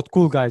दे आर बोथ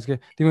कुल गाइज के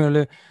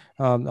तिमीहरूले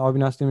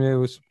अविनाश तिमीले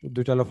उस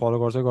दुईटालाई फलो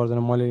गर्छौ गर्दैन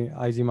मैले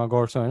आइजीमा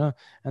गर्छु होइन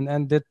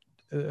एन्ड द्याट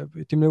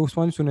तिमीले उस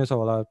पनि सुनेछौ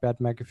होला प्याट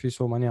म्याकेफी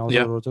सोमा नि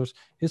आउँछ रोजर्स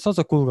इज सच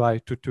अ कुल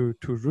गाइ टु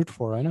रुट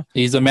फर होइन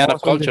He's a man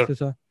of culture.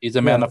 He's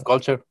a man of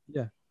culture.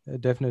 Yeah.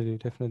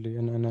 Definitely,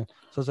 and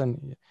such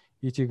an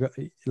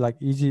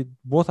easy.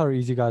 Both are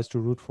easy guys to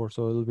root for,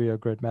 so it'll be a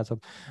great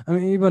matchup. I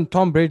mean, even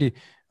Tom Brady,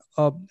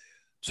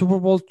 Super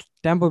Bowl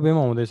Tampa Bay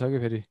ma हुँदैछ के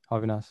फेरि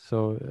Avinash,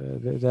 so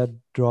that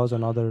draws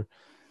another.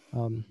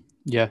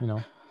 You know,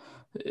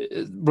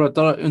 bro.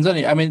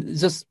 I mean,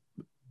 just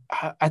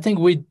I think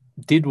we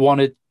did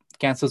want it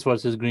Kansas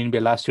versus Green Bay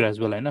last year as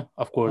well. I know,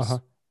 of course,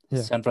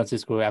 San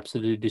Francisco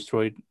absolutely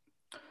destroyed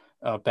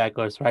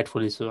Packers,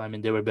 rightfully so. I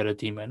mean, they were a better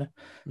team, man.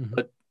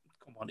 But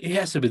come on, it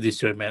has to be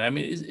this year, man. I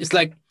mean, it's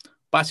like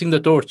passing the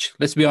torch.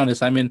 Let's be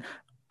honest. I mean,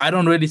 I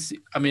don't really see.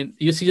 I mean,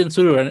 you season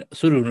suru.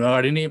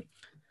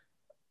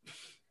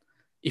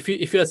 If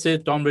you had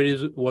said Tom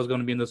Brady was going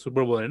to be in the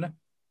Super Bowl,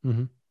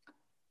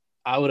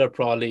 I would have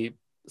probably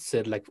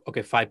said like,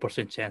 okay,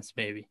 5% chance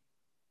maybe.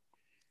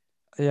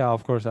 Yeah,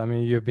 of course. I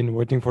mean, you've been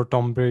waiting for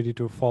Tom Brady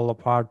to fall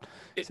apart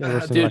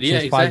since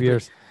 5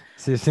 years.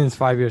 Since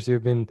 5 years,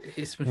 you've been,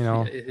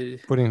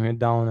 putting him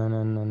down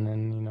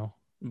and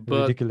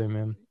ridiculous,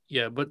 man.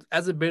 Yeah, but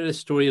as a better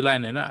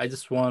storyline, I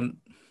just want.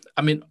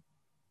 I mean,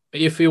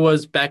 if it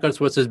was Packers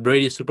versus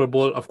Brady Super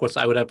Bowl, of course,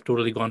 I would have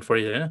totally gone for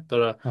it.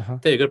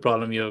 That's a good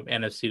problem. You have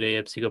NFC, the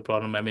AFC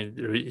problem. I mean,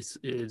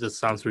 it just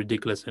sounds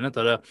ridiculous.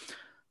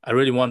 I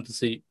really want to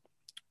see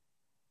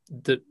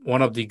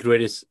one of the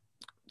greatest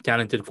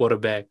talented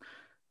quarterback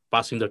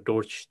passing the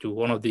torch to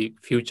one of the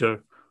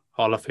future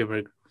Hall of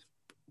Famer,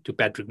 to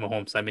Patrick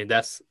Mahomes. I mean,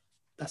 that's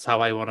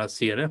how I want to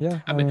see it. Yeah,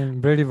 I mean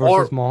Brady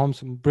versus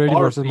Mahomes. Brady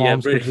versus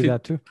Mahomes could be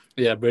that too.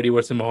 Yeah, Brady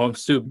versus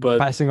Mahomes too. But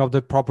passing of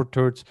the proper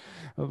torch,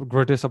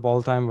 greatest of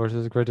all time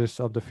versus greatest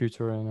of the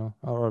future,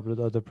 or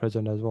the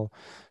present as well.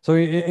 So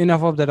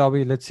enough of that,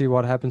 Abhi. Let's see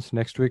what happens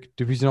next week.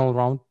 Divisional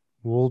round.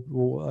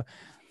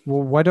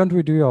 Why don't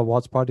we do a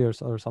watch party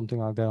or something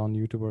like that on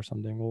YouTube or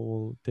something?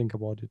 We'll think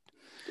about it.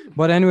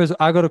 But anyways,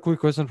 I got a quick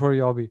question for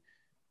you, Abhi.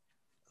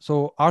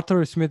 So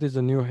Arthur Smith is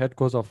the new head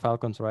coach of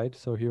Falcons, right?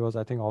 So he was,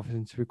 I think,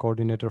 offensive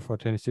coordinator for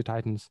Tennessee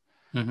Titans.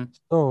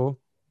 So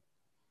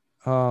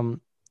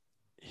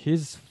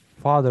his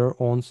father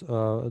owns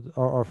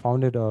or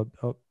founded a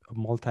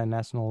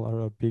multinational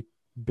or a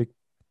big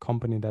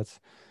company that's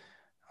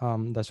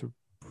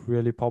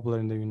really popular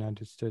in the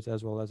United States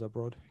as well as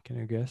abroad. Can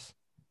you guess?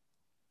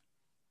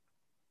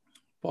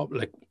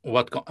 Like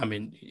what? I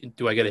mean,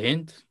 do I get a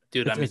hint,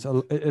 dude? It's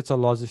a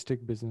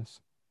logistic business.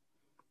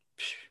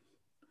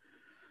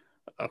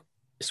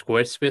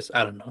 Squarespace?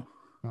 I don't know.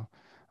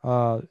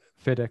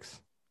 FedEx.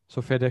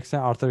 So FedEx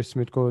Arthur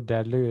Smith को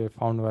dadले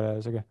found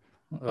गरेको छ क्या.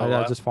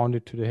 I just found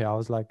it today. I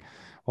was like,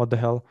 what the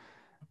hell?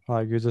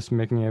 Like you're just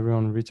making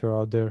everyone richer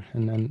out there.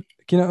 And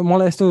किन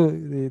मलाई यस्तो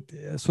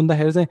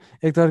सुन्दाखेरि चाहिँ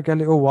एक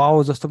तरिकाले ओ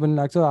वाओ जस्तो पनि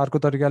लाग्छ, अर्को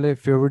तरिकाले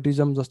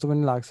फेभरेटिजम जस्तो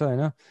पनि लाग्छ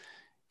हैन,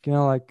 किन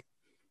like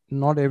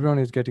not everyone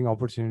is getting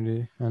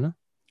opportunity, Hahn.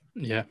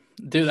 Yeah,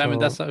 dude. I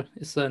mean,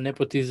 it's a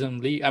nepotism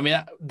league. I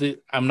mean,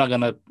 I'm not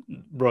gonna,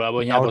 bro.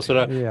 अब यहाँ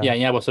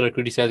बसेर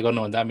criticize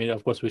गर्नुभन्दा, I mean,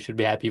 of course, we should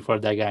be happy for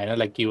that guy.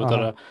 Like you,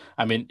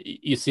 I mean,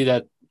 you see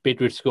that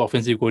Patriots को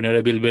offensive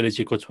coordinator Bill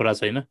Belichick को छोरा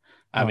छैन.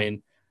 I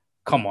mean,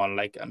 come on,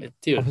 like I mean,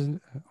 dude.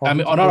 I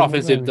mean, not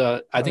offensive.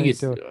 I think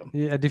it's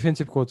a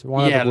defensive coach.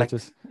 One of the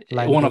coaches.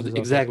 One of the,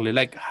 exactly.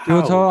 Like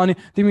त्यो छ. अनि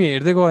तिमी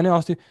हेर्दै गयो भने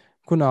अस्ति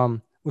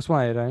कुन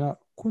उसमा हेर हैन,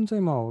 कुन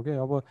चाहिँमा हो के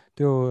अब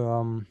त्यो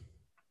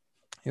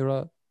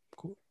एउटा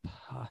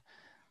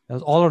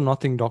all or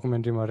nothing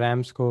डकुमेन्ट्रीमा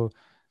ऱ्याम्सको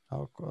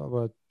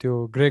अब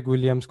त्यो ग्रेग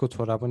विलियम्सको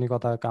छोरा पनि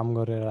कता काम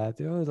गरेर आएको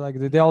थियो. Like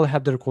they all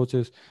have their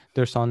coaches,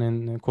 their son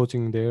in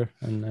coaching there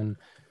and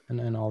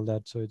all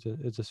that. So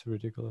it's just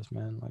ridiculous,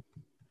 man. Like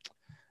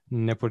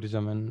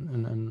nepotism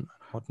and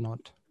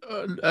whatnot.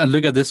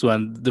 Look at this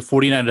one. The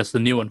 49ers, the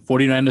new one.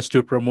 49ers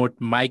to promote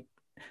Mike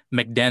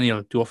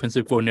McDaniel to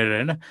offensive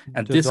coordinator. Right?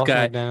 And this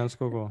guy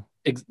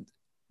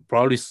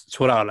probably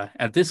chora hola.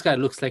 And this guy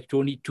looks like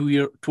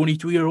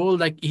 22-year-old.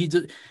 Like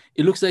it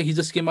looks like he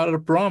just came out of the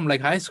prom, like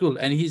high school,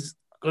 and he's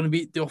gonna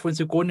be the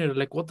offensive coordinator.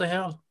 Like what the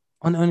hell?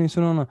 अनि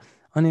सुन न,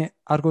 अनि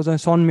अर्को चाहिँ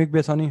सन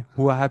मिकबे छ नि,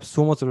 who I have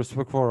so much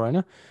respect for,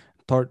 हैन.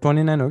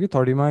 29 हो कि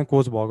 30 मा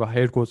कोच भएको,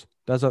 head coach.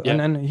 That's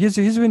and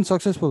he's been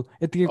successful.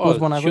 यतिकै कोच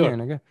बनाएको नि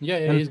हैन के.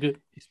 Yeah, he's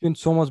good. He's been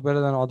so much better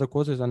than other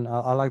coaches, and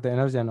I like the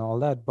energy and all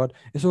that. But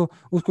यसो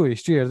उसको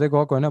history हेर्दै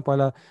गएको हैन,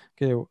 पहिला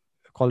के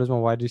कलेजमा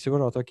वाइड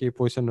रिसिभर अथवा के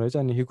पोजिसन रहेछ,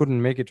 अनि he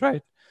couldn't make it,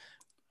 right?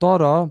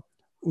 तर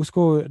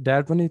उसको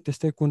ड्याड पनि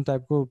त्यस्तै कुन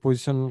टाइपको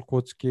पोजिसनल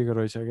कोच के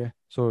रहेछ के.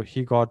 So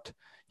he got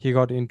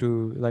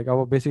into like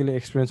अब basically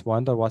experience भयो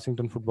नि त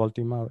वाशिङटन फुटबल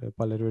टिममा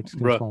पहिला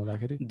रेडस्किन्समा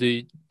हुँदाखेरि.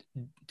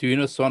 Do you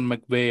know Sean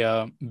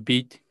McVay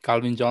beat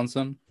Calvin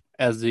Johnson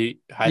as the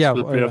high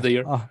school player of the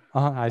year?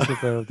 High school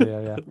player of the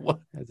year, yeah. What?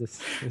 It's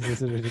just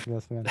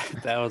ridiculous, man.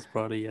 That was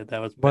probably,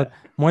 that was bad. But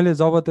मैले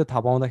जब त्यो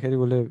थाहा पाउँदाखेरि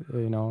उसले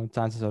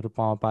चान्सेसहरू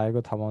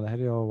पाएको थाहा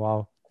पाउँदाखेरि wow,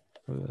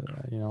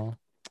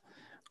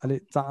 अलि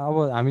अब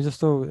हामी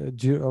जस्तो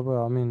अब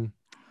I mean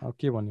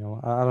के भन्ने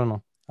हो, I don't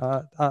know.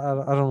 I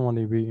don't want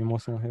to be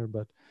emotional here,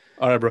 but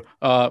all right, bro.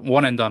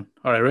 One and done.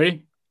 All right,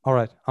 ready? All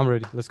right, I'm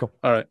ready. Let's go.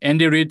 All right,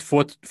 Andy Reid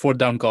fourth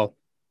down call.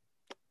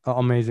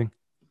 Amazing.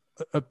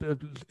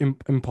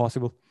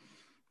 Impossible.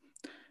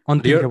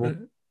 Unthinkable.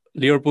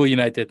 Liverpool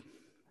United.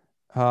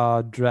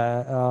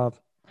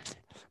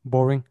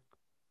 Boring.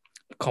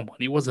 Come on,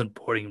 it wasn't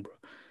boring, bro.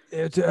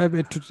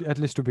 At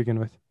least to begin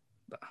with.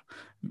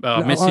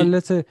 Messi.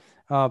 Let's say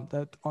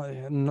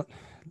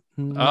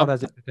not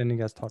as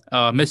entertaining as thought.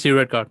 Messi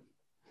red card.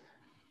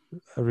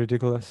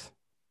 Ridiculous.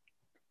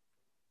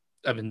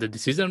 I mean, the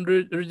decision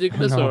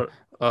ridiculous No.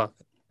 or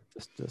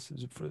just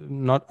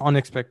not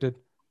unexpected.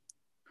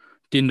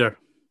 Tinder.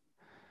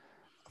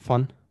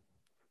 Fun.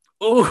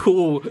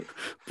 Oh,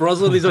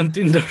 Brazil is on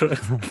Tinder.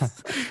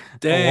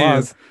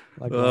 Damn.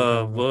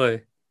 Oh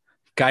boy.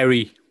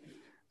 Kyrie.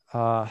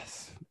 No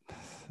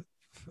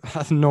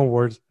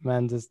words,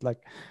 man. Just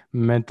like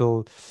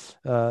mental.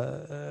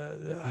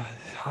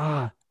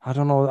 I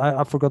don't know.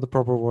 I forgot the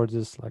proper words.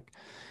 Just like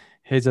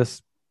he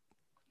just.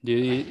 Do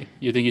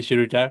you think he should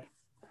retire?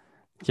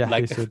 Yeah,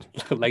 he should.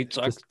 Like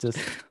Chuck. Just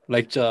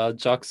like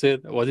Chuck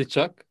said. Was it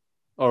Chuck?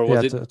 Or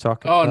was it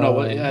Chuck? Oh no!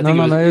 I think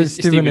it was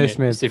Stephen A.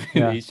 Smith.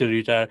 Stephen, he should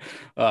retire,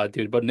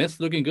 dude. But Nets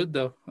looking good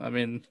though. I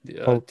mean,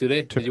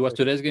 today did you watch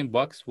today's game?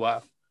 Bucks.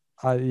 Wow.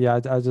 I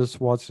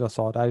just watched a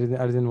shot. I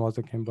didn't watch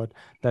the game, but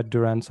that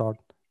Durant shot.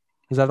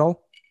 Is that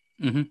all?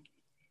 Mm-hmm.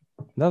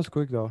 That was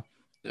quick though.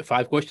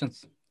 5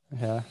 questions.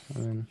 Yeah, I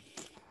mean,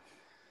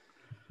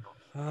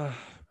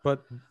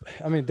 but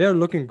I mean they're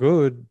looking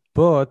good.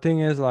 But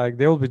thing is, like,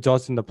 they will be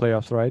judged in the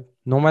playoffs, right?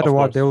 No matter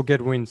what, they will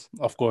get wins.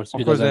 Of course.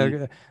 Of course,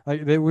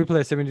 we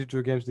play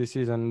 72 games this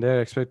season.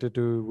 They're expected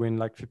to win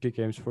like 50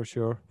 games for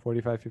sure,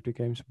 45, 50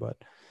 games. But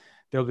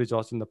they'll be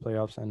judged in the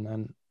playoffs.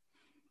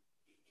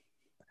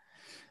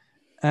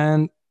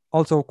 And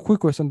also,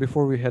 quick question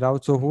before we head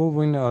out. So, who will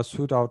win a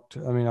shootout?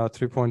 I mean, a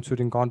 3-point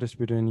shooting contest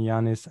between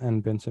Giannis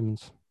and Ben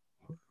Simmons?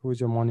 Who is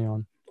your money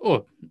on?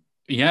 Oh,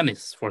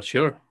 Giannis for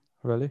sure.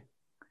 Really?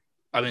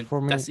 I mean,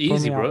 that's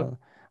easy, bro.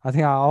 I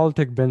think I'll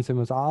take Ben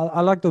Simmons. I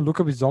like the look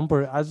of his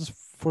jumper. I just,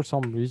 for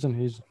some reason,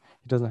 he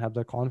doesn't have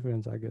that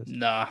confidence, I guess.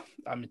 Nah,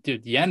 I mean,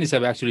 dude, Giannis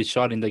have actually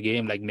shot in the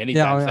game like many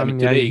times. I mean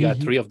today he got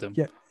 3 of them.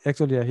 Yeah,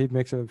 actually, he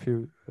makes a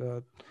few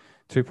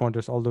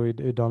 3-pointers, although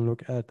it don't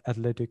look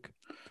athletic.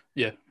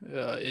 Yeah,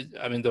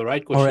 I mean, the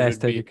right question or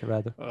aesthetic,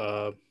 rather.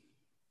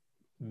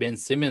 Ben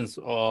Simmons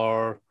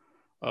or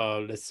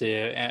let's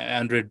say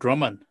Andre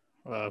Drummond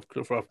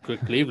for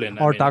Cleveland.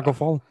 Or Taco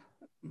Fall.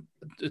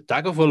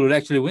 Taco Fall would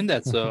actually win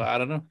that, so I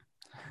don't know.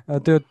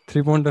 The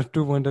 3-pointer,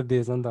 2-pointer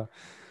days on the.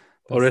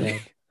 Oh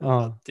really?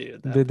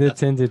 Dude, they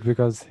changed it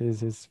because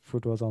his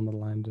foot was on the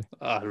line.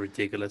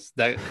 ridiculous.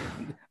 That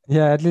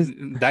Yeah, at least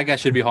that guy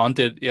should be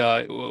haunted.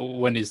 Yeah,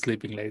 when he's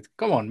sleeping. Like,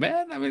 come on,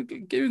 man. I mean,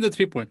 give him the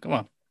 3 point. Come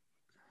on.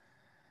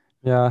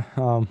 yeah.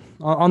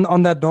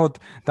 On that note,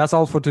 that's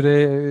all for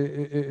today.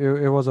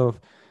 It was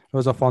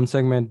a fun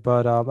segment,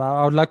 but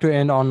I would like to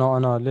end on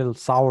a little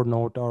sour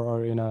note,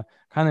 or in a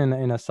kind of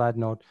in a side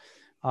note.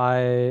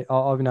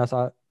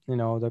 Avinash,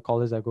 the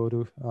college I go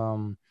to,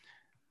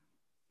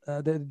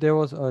 there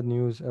was a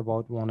news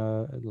about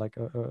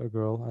a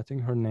girl. I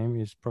think her name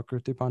is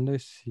Prakriti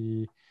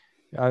Pandey.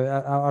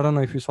 I don't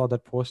know if you saw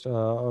that post, a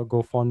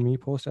GoFundMe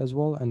post as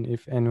well, and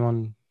if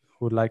anyone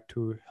would like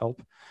to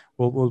help,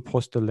 we'll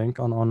post the link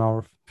on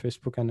our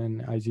Facebook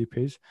and IG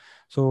page.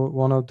 So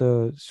one of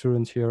the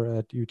students here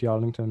at UT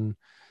Arlington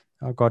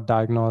got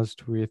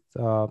diagnosed with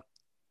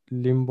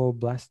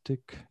lymphoblastic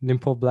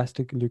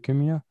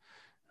leukemia,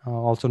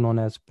 also known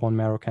as bone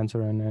marrow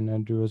cancer,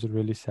 and it was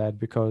really sad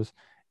because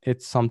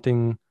it's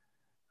something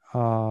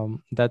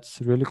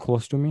that's really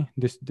close to me,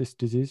 this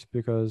disease,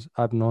 because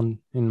I've known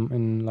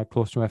in like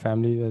close to my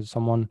family as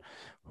someone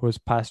who has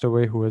passed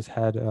away who has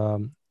had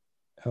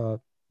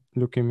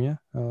leukemia,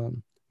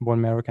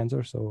 bone marrow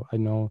cancer. So I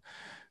know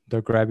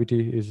the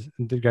gravity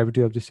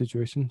of the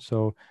situation.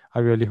 So I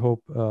really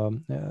hope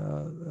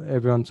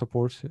everyone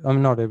supports. I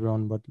mean, not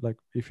everyone, but like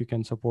if you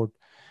can support,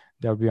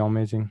 that would be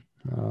amazing.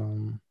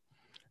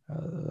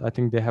 I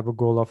think they have a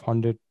goal of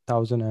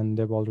 100,000 and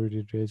they've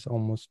already raised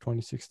almost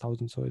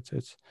 26,000. So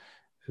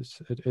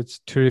it's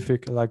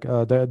terrific. Like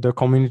the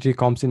community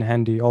comes in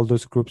handy. All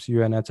those groups,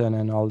 UNHN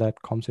and all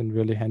that comes in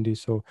really handy.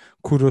 So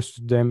kudos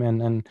to them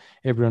and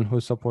everyone who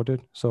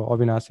supported. So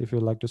Avinash, if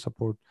you'd like to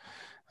support,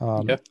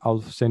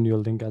 I'll send you a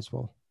link as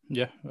well.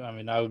 Yeah, I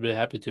mean, I would be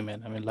happy to,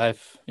 man. I mean,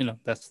 life,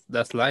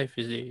 that's life.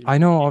 I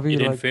know, Avi,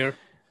 it ain't like fair.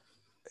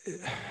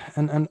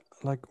 And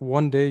like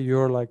one day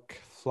you're like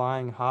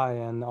flying high,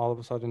 and all of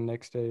a sudden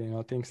next day,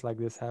 things like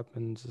this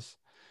happen.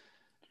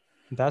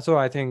 That's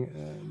why I think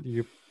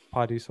you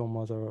party so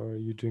much or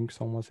you drink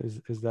so much.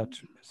 Is that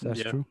true?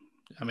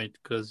 I mean,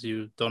 because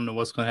you don't know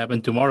what's going to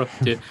happen tomorrow.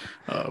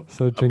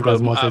 So drink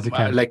as much as you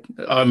can. Like,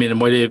 I mean,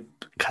 मैले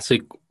खासै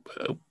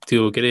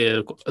त्यो के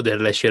अरे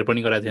उनीहरूलाई share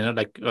पनि गरेको थिएन.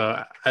 Like,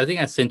 I think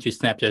I sent you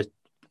Snapchat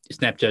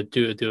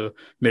त्यो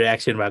मेरो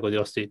एक्सिडेन्ट भएको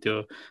थियो अस्ति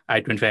त्यो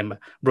I-25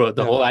 bro,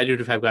 the whole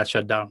I-25 got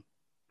shut down.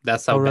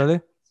 That's how bad. Really?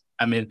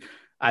 I mean,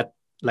 I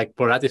like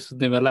राति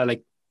सुत्ने बेला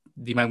like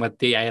दिमागमा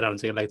त्यही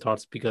आइरहन्छ like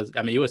thoughts, because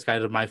I mean it was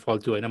kind of my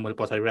fault too, मैले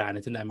पछाडिबाट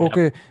हानेको थिएँ नि.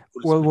 Okay,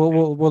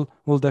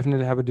 we'll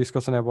definitely have a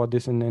discussion about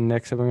this in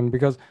next segment,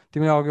 because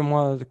तिमीले अघि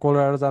म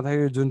कोलोराडो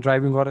जाँदाखेरि जुन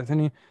ड्राइभिङ गरेको थियो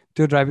नि,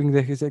 त्यो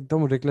ड्राइभिङदेखि चाहिँ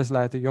एकदम रेकलेस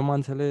लागेको थियो. यो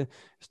मान्छेले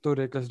यस्तो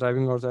रेकलेस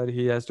ड्राइभिङ गर्छ,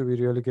 he has to be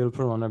really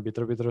careful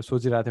भनेर भित्र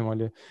सोचिरहेको थिएँ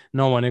मैले.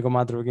 नभनेको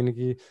मात्र हो,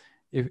 किनकि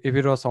if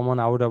it was someone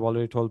I would have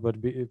already told, but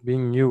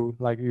being you,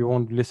 like you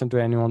won't listen to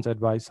anyone's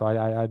advice, so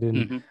I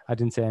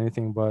didn't say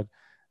anything. But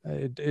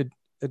it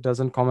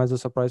doesn't come as a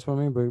surprise for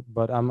me,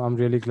 but I'm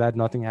really glad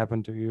nothing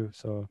happened to you.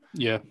 So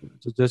yeah,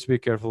 so just be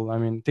careful. I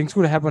mean, things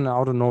could happen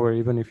out of nowhere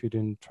even if you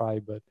didn't try,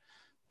 but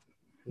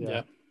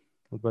yeah.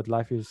 But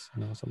life is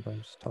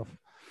sometimes tough.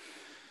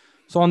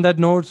 So on that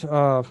note,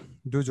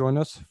 do join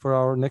us for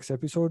our next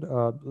episode.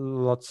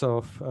 Lots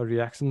of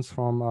reactions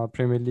from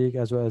Premier League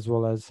as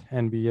well as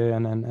NBA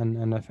and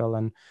NFL,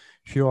 and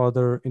few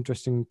other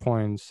interesting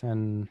points.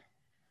 And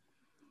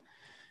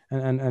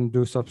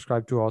do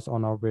subscribe to us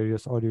on our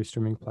various audio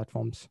streaming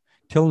platforms.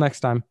 Till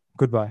next time,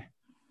 goodbye.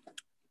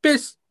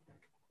 Peace.